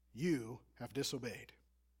 You have disobeyed.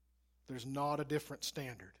 There's not a different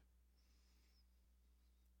standard.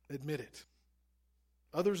 Admit it.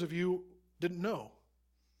 Others of you didn't know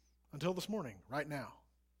until this morning, right now.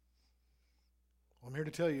 Well, I'm here to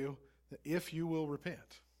tell you that if you will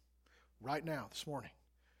repent right now, this morning,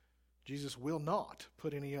 Jesus will not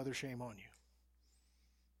put any other shame on you.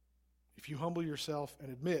 if you humble yourself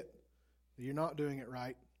and admit that you're not doing it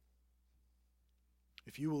right,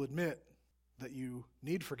 if you will admit that you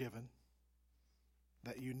need forgiven,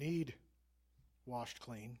 that you need washed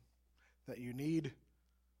clean, that you need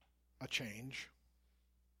a change,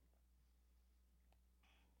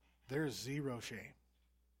 there is zero shame.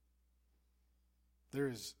 There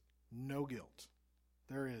is no guilt.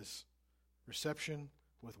 There is reception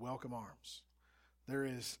with welcome arms. There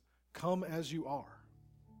is come as you are.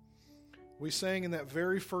 We sang in that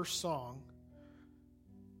very first song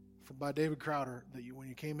by David Crowder that when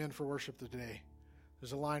you came in for worship today,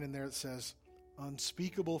 there's a line in there that says,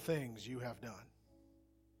 unspeakable things you have done,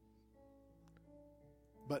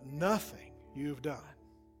 but nothing you've done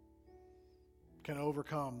can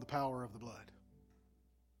overcome the power of the blood.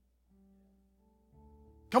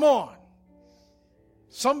 Come on.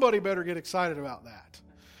 Somebody better get excited about that.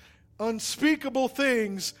 Unspeakable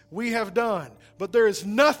things we have done, but there is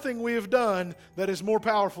nothing we have done that is more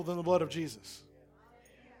powerful than the blood of Jesus.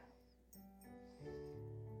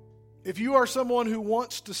 If you are someone who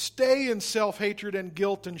wants to stay in self-hatred and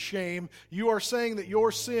guilt and shame, you are saying that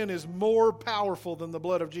your sin is more powerful than the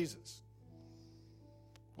blood of Jesus.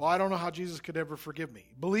 Well, I don't know how Jesus could ever forgive me.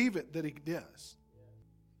 Believe it that He does.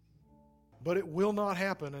 But it will not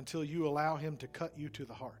happen until you allow Him to cut you to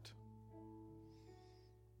the heart.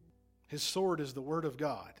 His sword is the Word of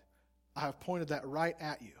God. I have pointed that right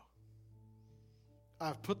at you. I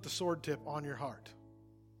have put the sword tip on your heart.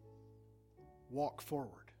 Walk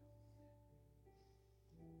forward.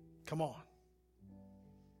 Come on.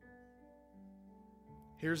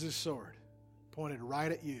 Here's His sword, pointed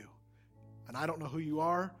right at you. And I don't know who you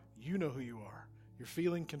are. You know who you are. You're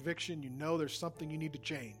feeling conviction. You know there's something you need to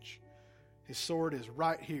change. His sword is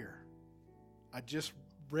right here. I just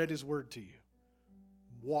read His word to you.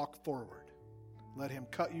 Walk forward. Let Him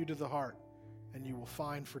cut you to the heart, and you will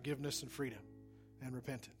find forgiveness and freedom and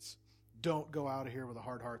repentance. Don't go out of here with a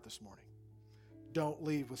hard heart this morning. Don't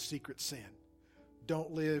leave with secret sin.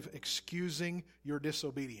 Don't live excusing your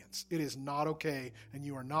disobedience. It is not okay, and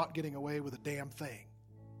you are not getting away with a damn thing.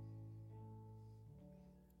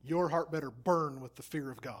 Your heart better burn with the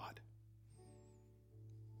fear of God.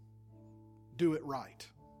 Do it right.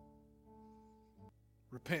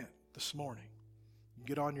 Repent this morning. You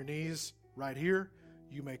get on your knees right here.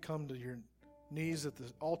 You may come to your knees at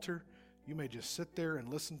the altar. You may just sit there and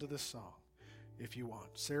listen to this song if you want.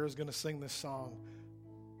 Sarah's going to sing this song.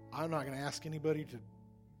 I'm not going to ask anybody to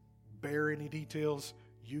bear any details.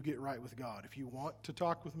 You get right with God. If you want to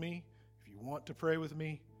talk with me, if you want to pray with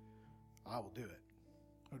me, I will do it.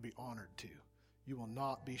 I would be honored to. You will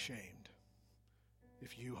not be shamed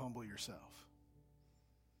if you humble yourself.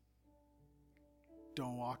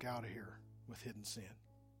 Don't walk out of here with hidden sin.